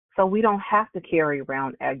 So we don't have to carry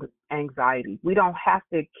around anxiety. We don't have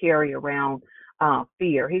to carry around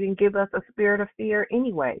fear. He didn't give us a spirit of fear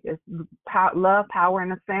anyway. It's love, power,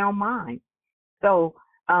 and a sound mind. So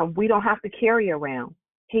we don't have to carry around.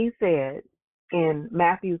 He said in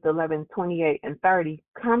Matthew 11:28-30,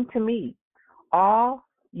 "Come to me, all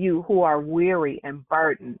you who are weary and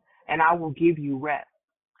burdened, and I will give you rest.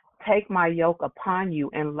 Take my yoke upon you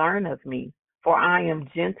and learn of me, for I am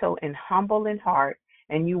gentle and humble in heart,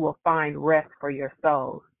 and you will find rest for your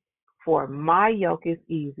souls. For my yoke is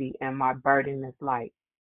easy and my burden is light."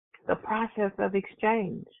 The process of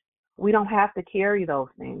exchange. We don't have to carry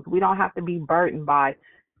those things. We don't have to be burdened by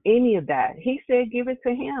any of that. He said give it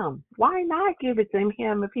to him. Why not give it to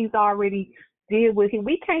him if he's already did with him?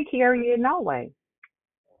 We can't carry it no way.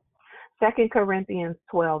 2 Corinthians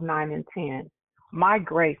 12:9-10. "My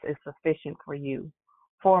grace is sufficient for you,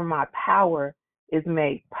 for my power is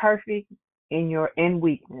made perfect in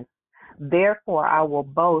weakness. Therefore I will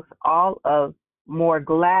boast all of more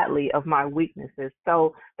gladly of my weaknesses,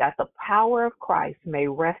 so that the power of Christ may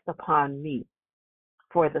rest upon me.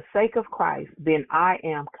 For the sake of Christ, then I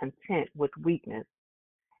am content with weakness,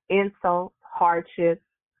 insults, hardships,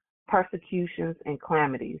 persecutions, and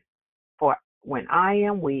calamities. For when I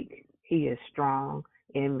am weak, he is strong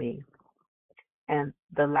in me." And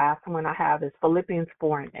the last one I have is Philippians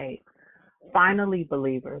 4:8. "Finally,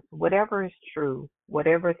 believers, whatever is true,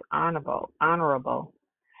 whatever is honorable,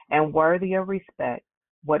 and worthy of respect,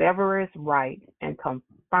 whatever is right and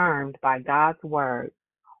confirmed by God's word,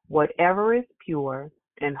 whatever is pure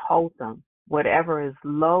and wholesome, whatever is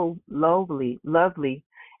lovely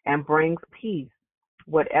and brings peace,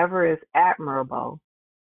 whatever is admirable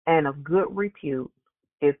and of good repute,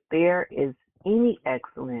 if there is any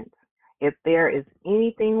excellence, if there is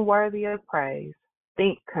anything worthy of praise,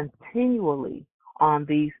 think continually on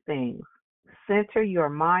these things. Center your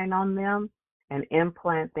mind on them and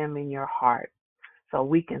implant them in your heart, so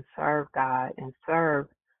we can serve God and serve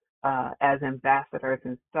as ambassadors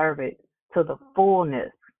and serve it to the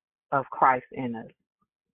fullness of Christ in us."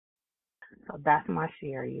 So that's my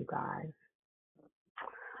share, you guys.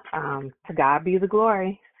 To God be the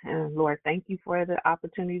glory. And Lord, thank you for the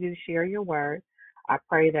opportunity to share your word. I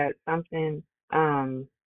pray that something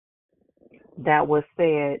that was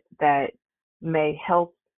said that may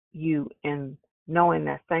help you in knowing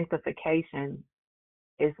that sanctification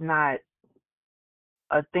is not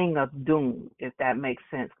a thing of doom, if that makes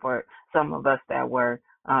sense for some of us that were,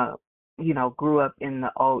 grew up in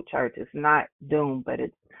the old church. It's not doom, but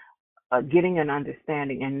it's getting an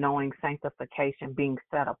understanding and knowing sanctification, being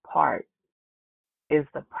set apart, is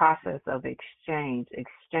the process of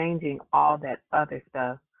exchanging all that other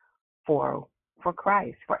stuff for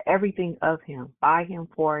Christ, for everything of him, by him,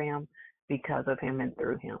 for him, because of him, and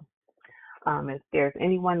through him. If there's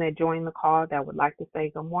anyone that joined the call that would like to say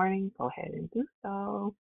good morning, go ahead and do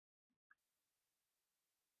so.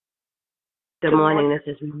 Good morning. This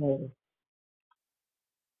is Mary.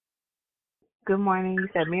 Good morning. You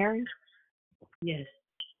said Mary? Yes.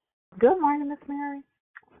 Good morning, Miss Mary.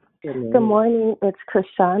 Good morning. It's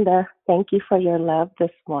Krishanda. Thank you for your love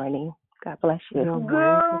this morning. God bless you. Good morning.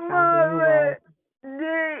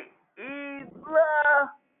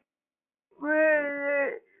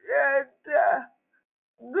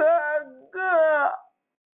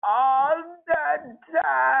 All the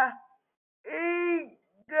time, he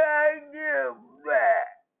got you back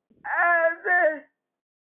every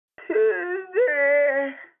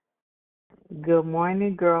Tuesday. Good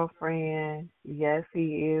morning, girlfriend. Yes,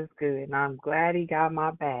 he is good, and I'm glad he got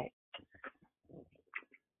my back.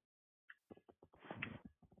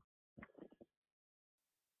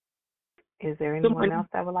 Is there anyone else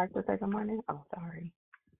that would like to say good morning? Oh, sorry.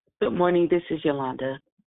 Good morning. This is Yolanda.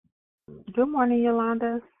 Good morning,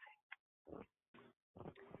 Yolanda.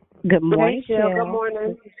 Good morning, Jill. Good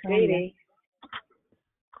morning, Dee.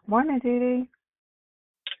 Morning, Dee.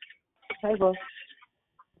 Hey, boss.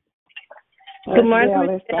 Good morning,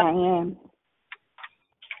 Miss Diane.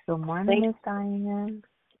 Good morning, Miss Diane.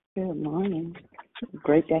 Good morning.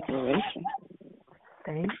 Great declaration.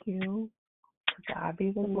 Thank you. God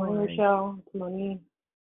be the Good glory. morning, Michelle. Good morning.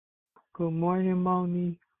 Good morning,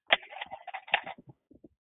 Moni.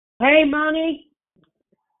 Hey, Moni.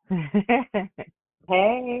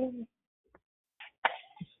 Hey.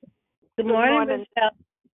 Good morning, Michelle.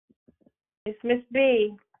 It's Miss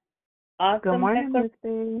B. Good Awesome morning, declaration. Miss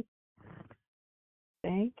B.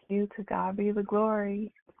 Thank you. To God be the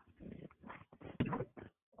glory.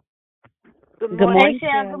 Good Good morning, morning,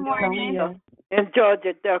 Shell. Good Shell. morning. Sonia. Enjoyed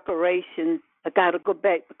your decoration. I got to go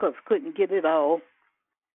back because couldn't get it all.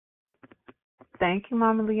 Thank you,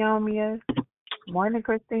 Mama Leomia. Morning,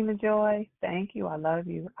 Christina Joy. Thank you. I love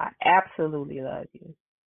you. I absolutely love you.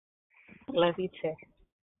 Love you too.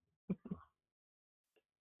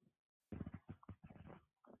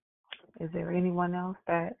 Is there anyone else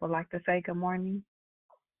that would like to say good morning?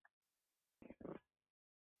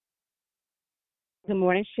 Good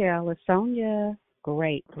morning, Shell. It's Sonia.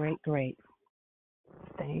 Great.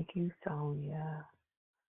 Thank you, Sonia.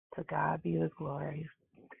 To God be the glory.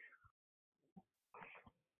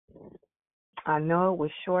 I know it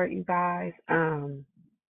was short, you guys,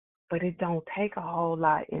 but it don't take a whole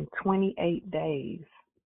lot in 28 days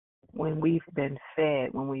when we've been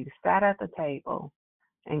fed, when we've sat at the table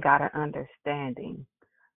and got an understanding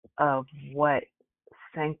of what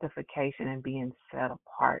sanctification and being set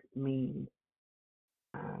apart means.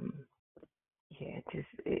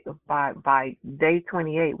 By day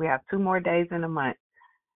 28, we have 2 more days in a month.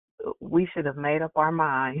 We should have made up our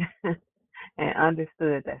mind and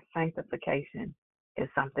understood that sanctification is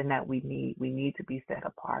something that we need. We need to be set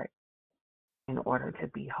apart in order to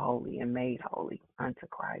be holy and made holy unto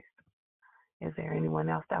Christ. Is there anyone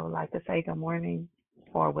else that would like to say good morning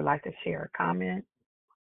or would like to share a comment?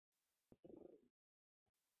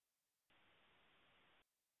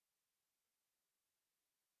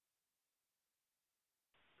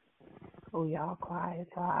 Oh, y'all quiet.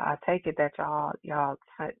 So I take it that y'all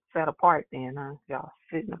set apart then, huh? Y'all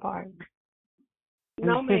sitting apart.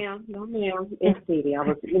 No, ma'am. It's Dee.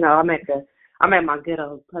 I'm at my good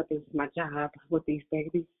old purpose, my job with these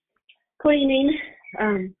babies. Cleaning.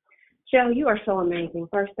 Shell, you are so amazing.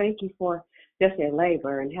 First, thank you for just your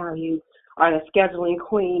labor and how you are the scheduling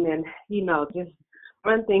queen and, just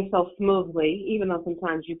run things so smoothly, even though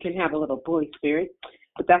sometimes you can have a little bully spirit.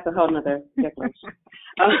 But that's a whole nother declaration.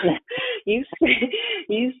 You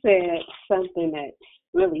said something that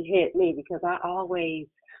really hit me because I always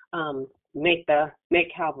make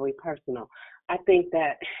Calvary personal. I think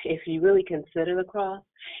that if you really consider the cross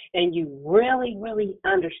and you really, really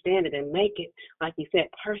understand it and make it, like you said,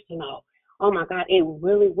 personal, oh my God, it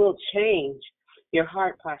really will change your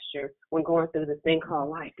heart posture when going through this thing called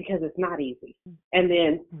life because it's not easy. And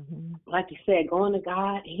then, like you said, going to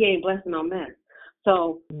God, He ain't blessing no mess.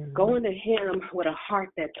 So going to Him with a heart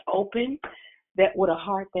that's open, with a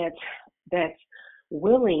heart that's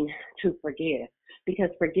willing to forgive, because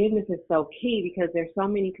forgiveness is so key. Because there's so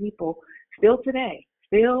many people still today,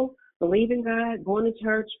 still believing God, going to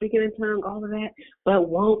church, speaking in tongues, all of that, but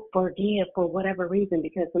won't forgive for whatever reason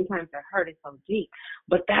because sometimes their hurt is so deep.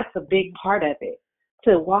 But that's a big part of it,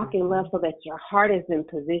 to walk in love so that your heart is in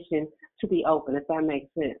position to be open, if that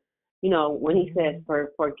makes sense. When He says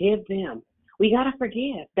forgive them, we got to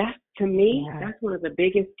forgive. That's, to me, that's one of the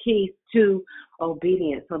biggest keys to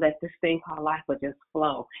obedience so that this thing called life will just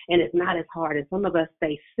flow. And it's not as hard. And some of us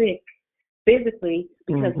stay sick physically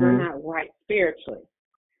because we're not right spiritually.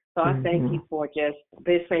 So I thank you for just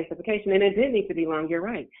this sanctification. And it didn't need to be long. You're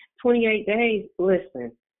right. 28 days.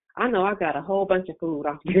 Listen, I know I got a whole bunch of food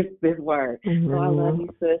off this word. So I love you,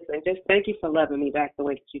 sis. And just thank you for loving me back the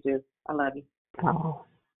way that you do. I love you. Oh,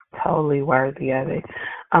 totally worthy of it.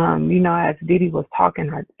 As Dee Dee was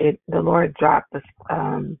talking, the Lord dropped a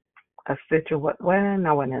situation. Well,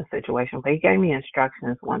 no, wasn't a situation, but He gave me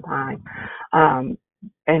instructions one time.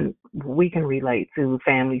 And we can relate to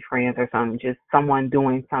family, friends, or something, just someone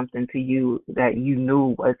doing something to you that you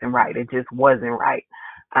knew wasn't right. It just wasn't right.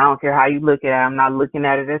 I don't care how you look at it. I'm not looking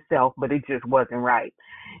at it as self, but it just wasn't right.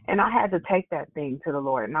 And I had to take that thing to the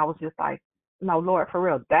Lord. And I was just like, no, Lord, for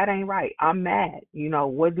real, that ain't right. I'm mad.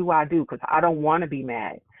 What do I do? Because I don't want to be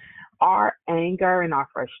mad. Our anger and our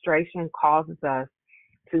frustration causes us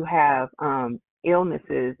to have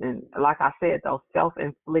illnesses. And like I said, those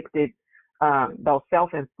self-inflictions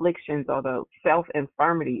or the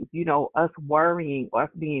self-infirmities, us worrying, us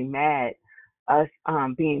being mad, us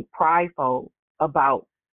being prideful about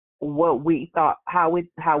what we thought, how we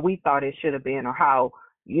thought it should have been, or how,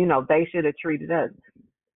 they should have treated us.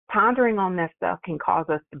 Pondering on that stuff can cause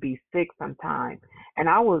us to be sick sometimes. And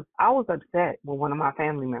I was upset with one of my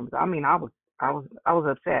family members. I mean, I was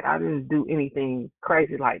upset. I didn't do anything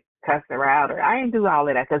crazy like cuss her out, or I didn't do all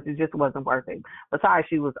of that because it just wasn't worth it. Besides,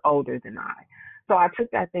 she was older than I. So I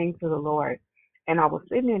took that thing to the Lord, and I was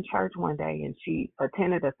sitting in church one day, and she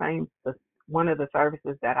attended one of the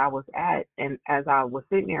services that I was at. And as I was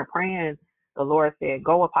sitting there praying, the Lord said,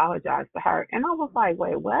 "Go apologize to her." And I was like,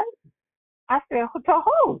 "Wait, what?" I said, "To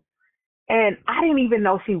who?" And I didn't even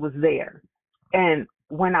know she was there. And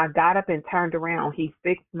when I got up and turned around, he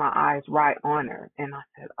fixed my eyes right on her. And I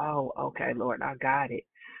said, oh, okay, Lord, I got it.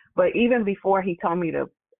 But even before he told me to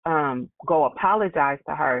go apologize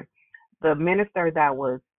to her, the minister that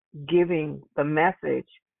was giving the message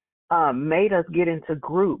made us get into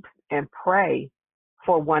groups and pray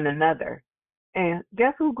for one another. And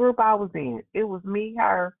guess who group I was in? It was me,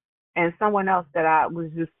 her, and someone else that I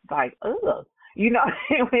was just like, ugh. You know,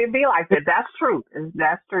 it'd be like that. That's true.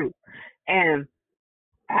 That's true. And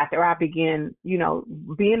after I began, you know,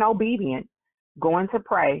 being obedient, going to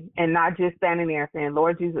pray, and not just standing there saying,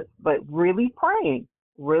 Lord Jesus, but really praying,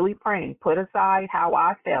 put aside how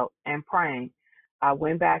I felt and praying. I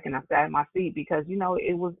went back and I sat in my seat because, you know,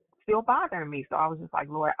 it was still bothering me. So I was just like,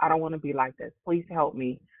 Lord, I don't want to be like this. Please help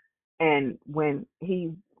me. And when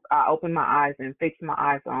I opened my eyes and fixed my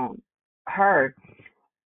eyes on her,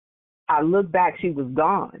 I looked back, she was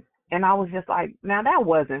gone. And I was just like, now that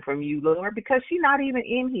wasn't from you, Lord, because she's not even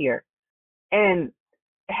in here. And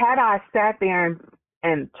had I sat there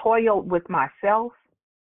and toiled with myself,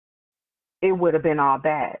 it would have been all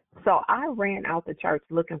bad. So I ran out the church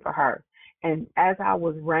looking for her. And as I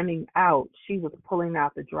was running out, she was pulling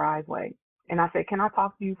out the driveway. And I said, can I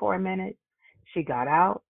talk to you for a minute? She got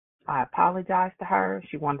out. I apologized to her.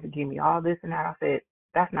 She wanted to give me all this and that. I said,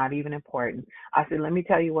 that's not even important. I said, let me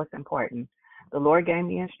tell you what's important. The Lord gave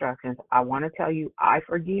me instructions. I want to tell you, I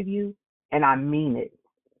forgive you, and I mean it.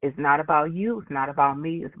 It's not about you. It's not about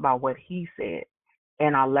me. It's about what he said.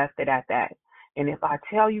 And I left it at that. And if I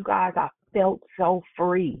tell you guys, I felt so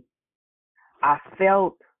free. I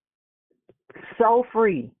felt so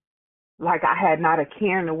free, like I had not a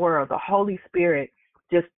care in the world. The Holy Spirit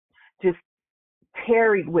just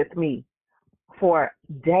tarried with me for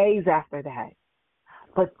days after that.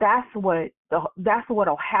 But that's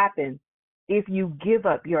what'll happen if you give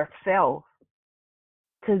up yourself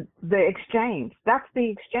to the exchange. That's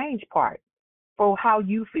the exchange part for how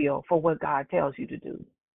you feel for what God tells you to do.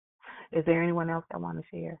 Is there anyone else that want to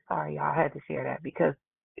share? Sorry, y'all, I had to share that because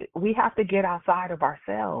we have to get outside of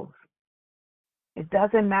ourselves. It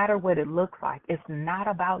doesn't matter what it looks like. It's not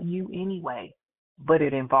about you anyway, but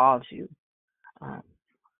it involves you.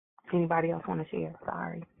 Anybody else want to share?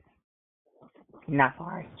 Sorry. Not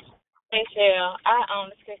sorry. Hey, Shell.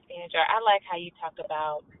 This is Christina Jar. I like how you talk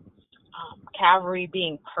about Calvary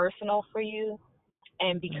being personal for you.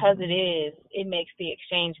 And because it is, it makes the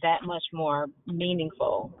exchange that much more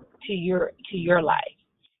meaningful to your life.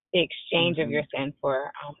 The exchange of your sin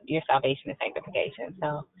for your salvation and sanctification.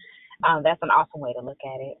 So that's an awesome way to look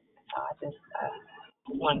at it. So I just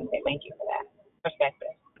wanted to say thank you for that perspective.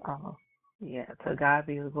 Oh, yeah, to God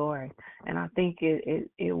be the glory. And I think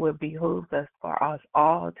it would behoove us for us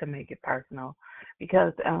all to make it personal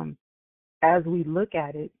because as we look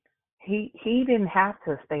at it, he didn't have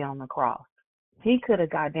to stay on the cross. He could have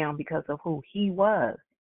got down because of who he was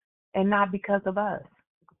and not because of us.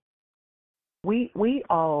 We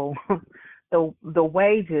owe the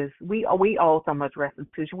wages, we owe so much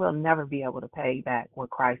restitution. We'll never be able to pay back what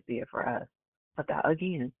Christ did for us. But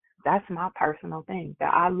again, that's my personal thing,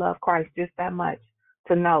 that I love Christ just that much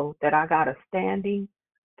to know that I got a standing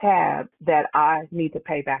tab that I need to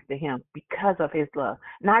pay back to him because of his love.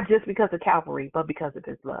 Not just because of Calvary, but because of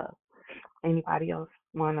his love. Anybody else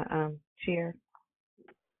want to share?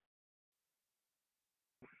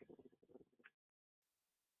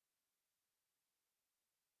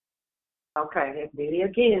 Okay, it's Diddy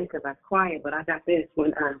again because I'm quiet, but I got this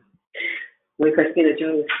when Christina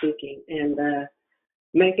Joe was speaking and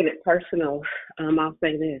making it personal. I'll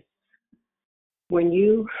say this: when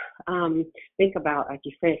you think about, like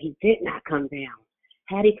you said, he did not come down.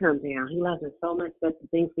 Had he come down, he loves us so much. But the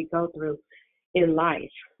things we go through in life,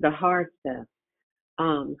 the hard stuff,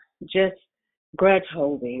 just grudge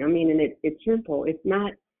holding. I mean, and it's simple. It's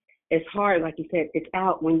not. It's hard, like you said. It's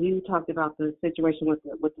out when you talked about the situation with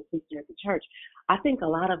the sister at the church. I think a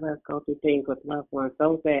lot of us go through things with loved ones.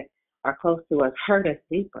 Those that are close to us hurt us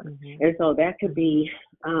deeper, and so that could be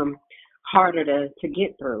harder to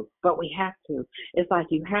get through. But we have to. It's like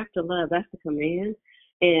you have to love. That's the command.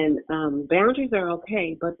 And boundaries are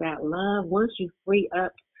okay, but that love, once you free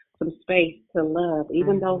up some space to love,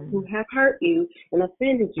 even those who have hurt you and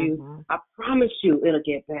offended you, I promise you it'll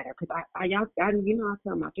get better. Because I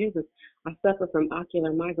tell my business, I suffered from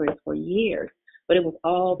ocular migraines for years, but it was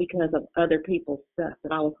all because of other people's stuff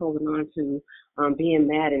that I was holding on to, being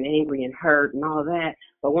mad and angry and hurt and all that.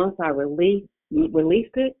 But once I released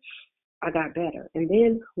it, I got better. And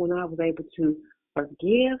then when I was able to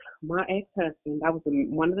forgive my ex-husband, that was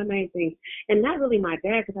one of the main things. And not really my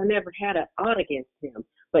dad, because I never had an ought against him.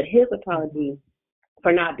 But his apology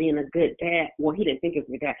for not being a good dad. Well, he didn't think it was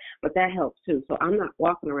a good dad, but that helps too. So I'm not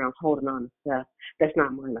walking around holding on to stuff that's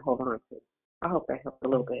not mine to hold on to. I hope that helps a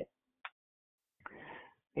little bit.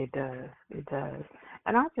 It does. It does.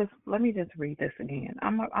 And let me just read this again.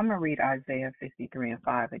 I'm gonna read Isaiah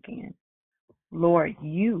 53:5 again. Lord,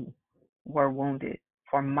 you were wounded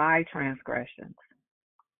for my transgressions.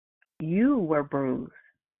 You were bruised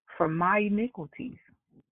for my iniquities.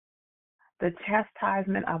 The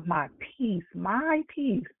chastisement of my peace,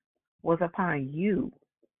 was upon you.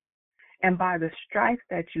 And by the stripes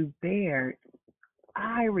that you bared,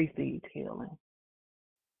 I received healing.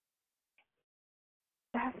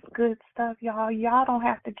 That's good stuff, y'all. Y'all don't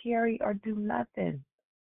have to carry or do nothing.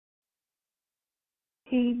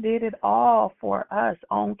 He did it all for us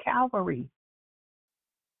on Calvary.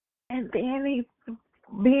 And then he,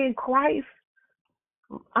 being Christ,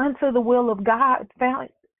 unto the will of God, found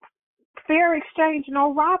fair exchange,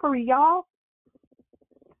 no robbery, y'all.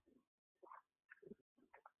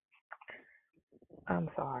 I'm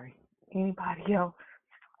sorry. Anybody else?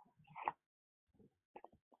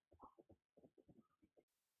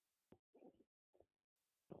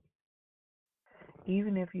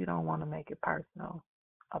 Even if you don't want to make it personal,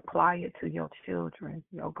 apply it to your children,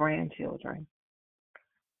 your grandchildren.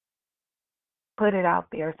 Put it out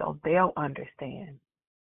there so they'll understand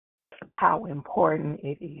how important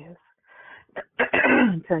it is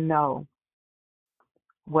to know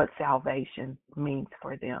what salvation means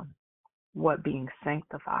for them, what being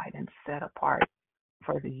sanctified and set apart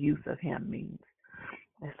for the use of Him means.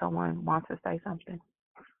 If someone wants to say something.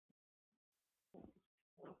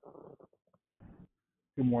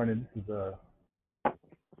 Good morning. This is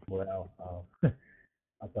well,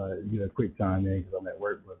 I thought I'd get a quick time in because I'm at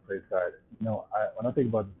work, but praise God. You know, when I think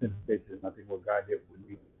about the sanctification, I think what God did with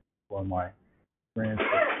me, for my friends,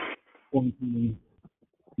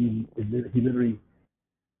 he literally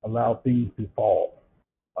allowed things to fall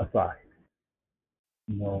aside.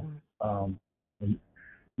 You know, and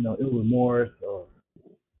you know, ill remorse or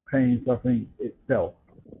pain, suffering, it fell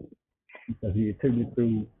because He took me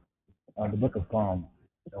through the book of Psalms.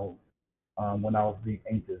 You know, when I was being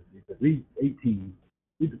anxious, He said, read 18,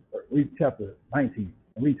 read chapter 19,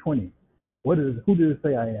 and read 20. Who did it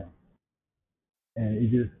say I am? And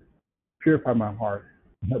it just purified my heart,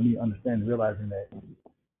 helped me understand, realizing that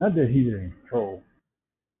not that He's in control,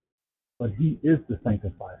 but He is the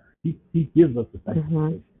sanctifier. He gives us the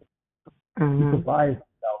sanctification. He provides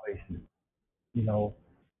salvation, you know,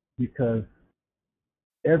 because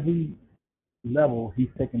every level He's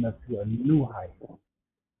taken us to a new height,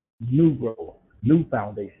 new growth, new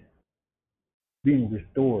foundation, being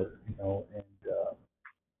restored, you know, and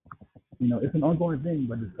you know, it's an ongoing thing,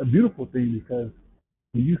 but it's a beautiful thing because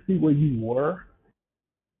when you see where you were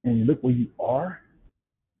and you look where you are,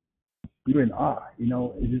 you're in awe. You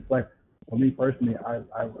know, it's just like for me personally, I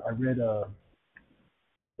read it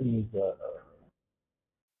was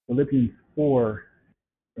Philippians 4,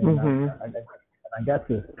 and I got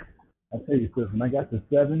to, I'll tell you this, when I got to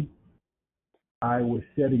 7, I was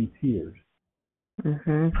shedding tears,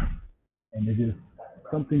 and it just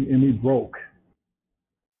something in me broke.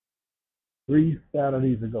 3 or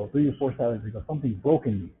 4 Saturdays ago, something broke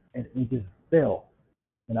in me, and it just fell,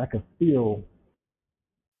 and I could feel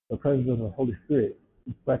the presence of the Holy Spirit.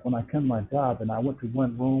 It's like when I come to my job, and I went to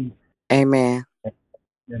one room. Amen.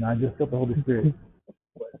 And I just felt the Holy Spirit.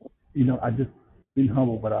 But, you know, I just been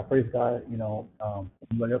humble, but I praise God. You know,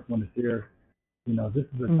 anybody else want to share? You know, this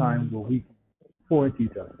is a time where we pour into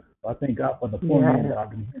each other. So I thank God for the pouring that I've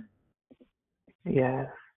been hearing. Yes.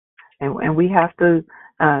 And we have to,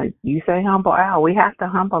 you say humble Al, we have to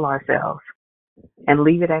humble ourselves and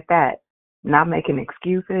leave it at that. Not making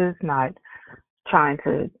excuses, not trying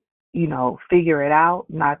to, you know, figure it out,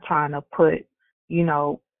 not trying to put, you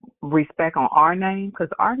know, respect on our name, because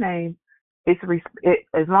our name is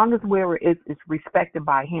as long as it's respected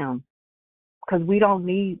by Him, because we don't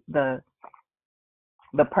need the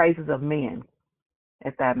praises of men,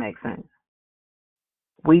 if that makes sense.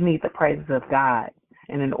 We need the praises of God.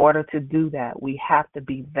 And in order to do that, we have to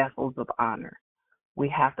be vessels of honor. We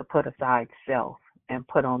have to put aside self and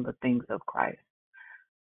put on the things of Christ.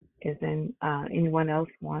 Is there anyone else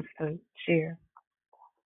wants to share?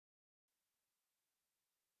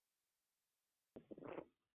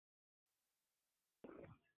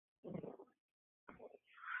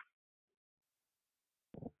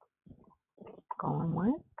 Going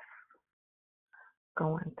once?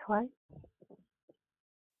 Going twice?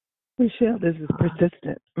 Michelle, this is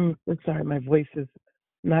persistent. I'm sorry, my voice is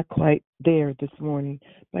not quite there this morning.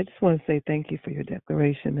 But I just want to say thank you for your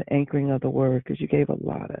declaration, the anchoring of the word, because you gave a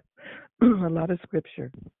lot of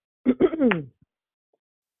scripture.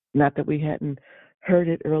 not that we hadn't heard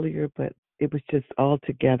it earlier, but it was just all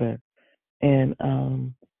together. And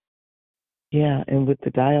and with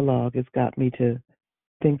the dialogue, it's got me to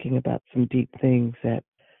thinking about some deep things that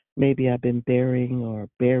maybe I've been burying or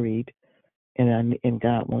buried, and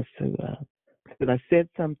God wants to. But I said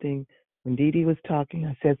something when Dee Dee was talking.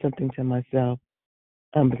 I said something to myself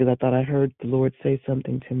because I thought I heard the Lord say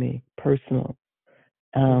something to me personal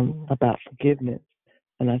about forgiveness,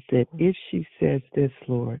 and I said, if she says this,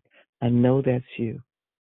 Lord, I know that's you,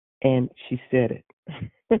 and she said it.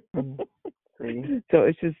 So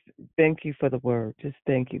it's just thank you for the word. Just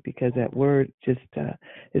thank you, because that word just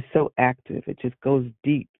is so active. It just goes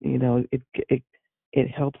deep. You know, it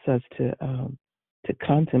helps us to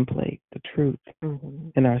contemplate the truth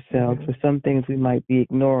in ourselves. For some things we might be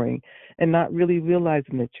ignoring and not really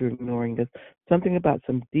realizing that you're ignoring us. Something about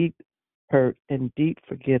some deep hurt and deep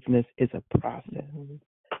forgiveness is a process.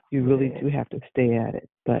 You really do have to stay at it.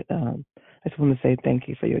 But I just want to say thank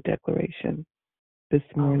you for your declaration this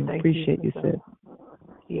morning. Appreciate you, sis.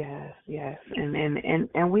 Yes.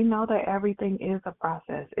 And we know that everything is a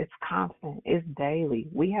process. It's constant. It's daily.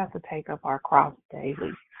 We have to take up our cross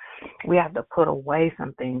daily. We have to put away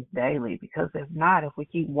some things daily, because if not, if we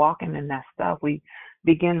keep walking in that stuff, we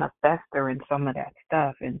begin to fester in some of that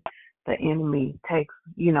stuff, and the enemy takes,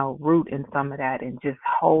 root in some of that and just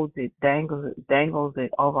holds it, dangles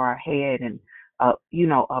it over our head, and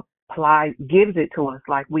gives it to us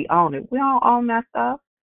like we own it. We don't own that stuff.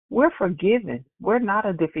 We're forgiven. We're not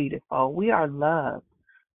a defeated foe. We are loved.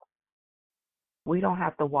 We don't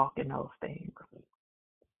have to walk in those things.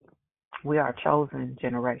 We are a chosen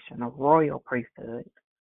generation, a royal priesthood.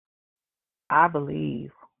 I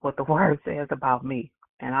believe what the word says about me,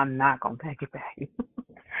 and I'm not going to take it back.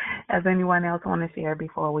 Does anyone else want to share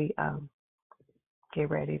before we get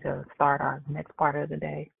ready to start our next part of the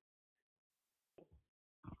day?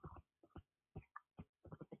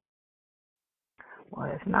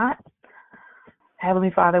 Well, if not,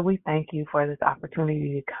 Heavenly Father, we thank you for this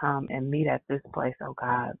opportunity to come and meet at this place, oh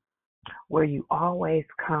God, where you always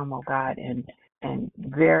come, oh God, and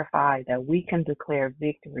verify that we can declare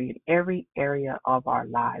victory in every area of our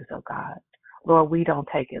lives, oh God. Lord, we don't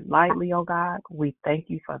take it lightly, oh God. We thank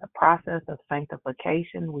you for the process of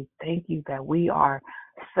sanctification. We thank you that we are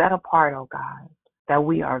set apart, oh God, that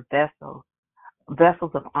we are vessels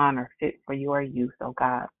of honor fit for your use, oh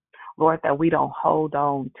God. Lord, that we don't hold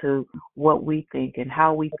on to what we think and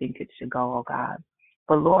how we think it should go, oh God.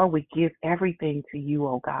 But Lord, we give everything to you,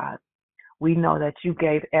 oh God. We know that you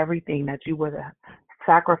gave everything, that you were the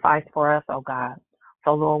sacrifice for us, oh God.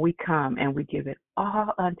 So Lord, we come and we give it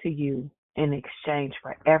all unto you in exchange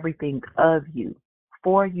for everything of you,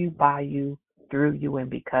 for you, by you, through you, and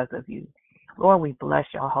because of you. Lord, we bless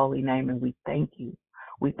your holy name and we thank you.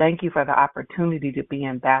 We thank you for the opportunity to be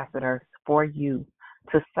ambassadors for you,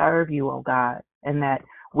 to serve you, oh God, and that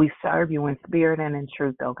we serve you in spirit and in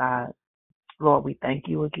truth, oh God. Lord, we thank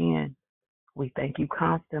you again. We thank you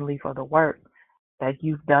constantly for the work that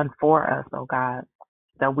you've done for us, oh God,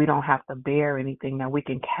 that we don't have to bear anything, that we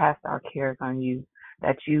can cast our cares on you,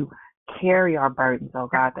 that you carry our burdens, oh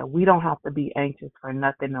God, that we don't have to be anxious for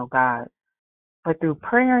nothing, oh God. But through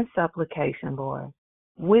prayer and supplication, Lord,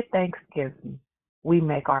 with thanksgiving, we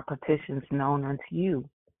make our petitions known unto you,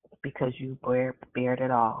 because you bared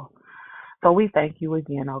it all. So we thank you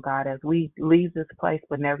again, oh God, as we leave this place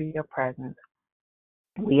but never your presence.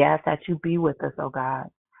 We ask that you be with us, oh God.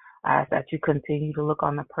 I ask that you continue to look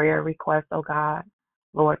on the prayer requests, oh God.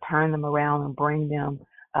 Lord, turn them around and bring them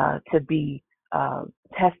to be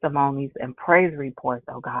testimonies and praise reports,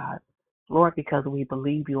 oh God. Lord, because we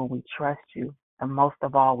believe you and we trust you, and most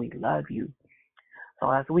of all, we love you.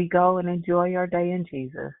 So as we go and enjoy your day in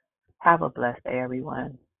Jesus, have a blessed day,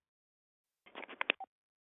 everyone.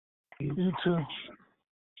 You too.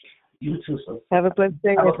 You too, sir. Have a blessed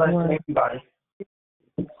day, everyone. Everybody.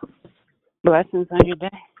 Blessings on your day.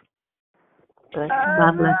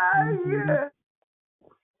 God bless you.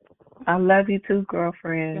 I love you too,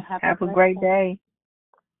 girlfriend. Have a great day.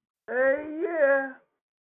 Yeah.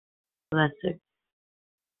 Blessed.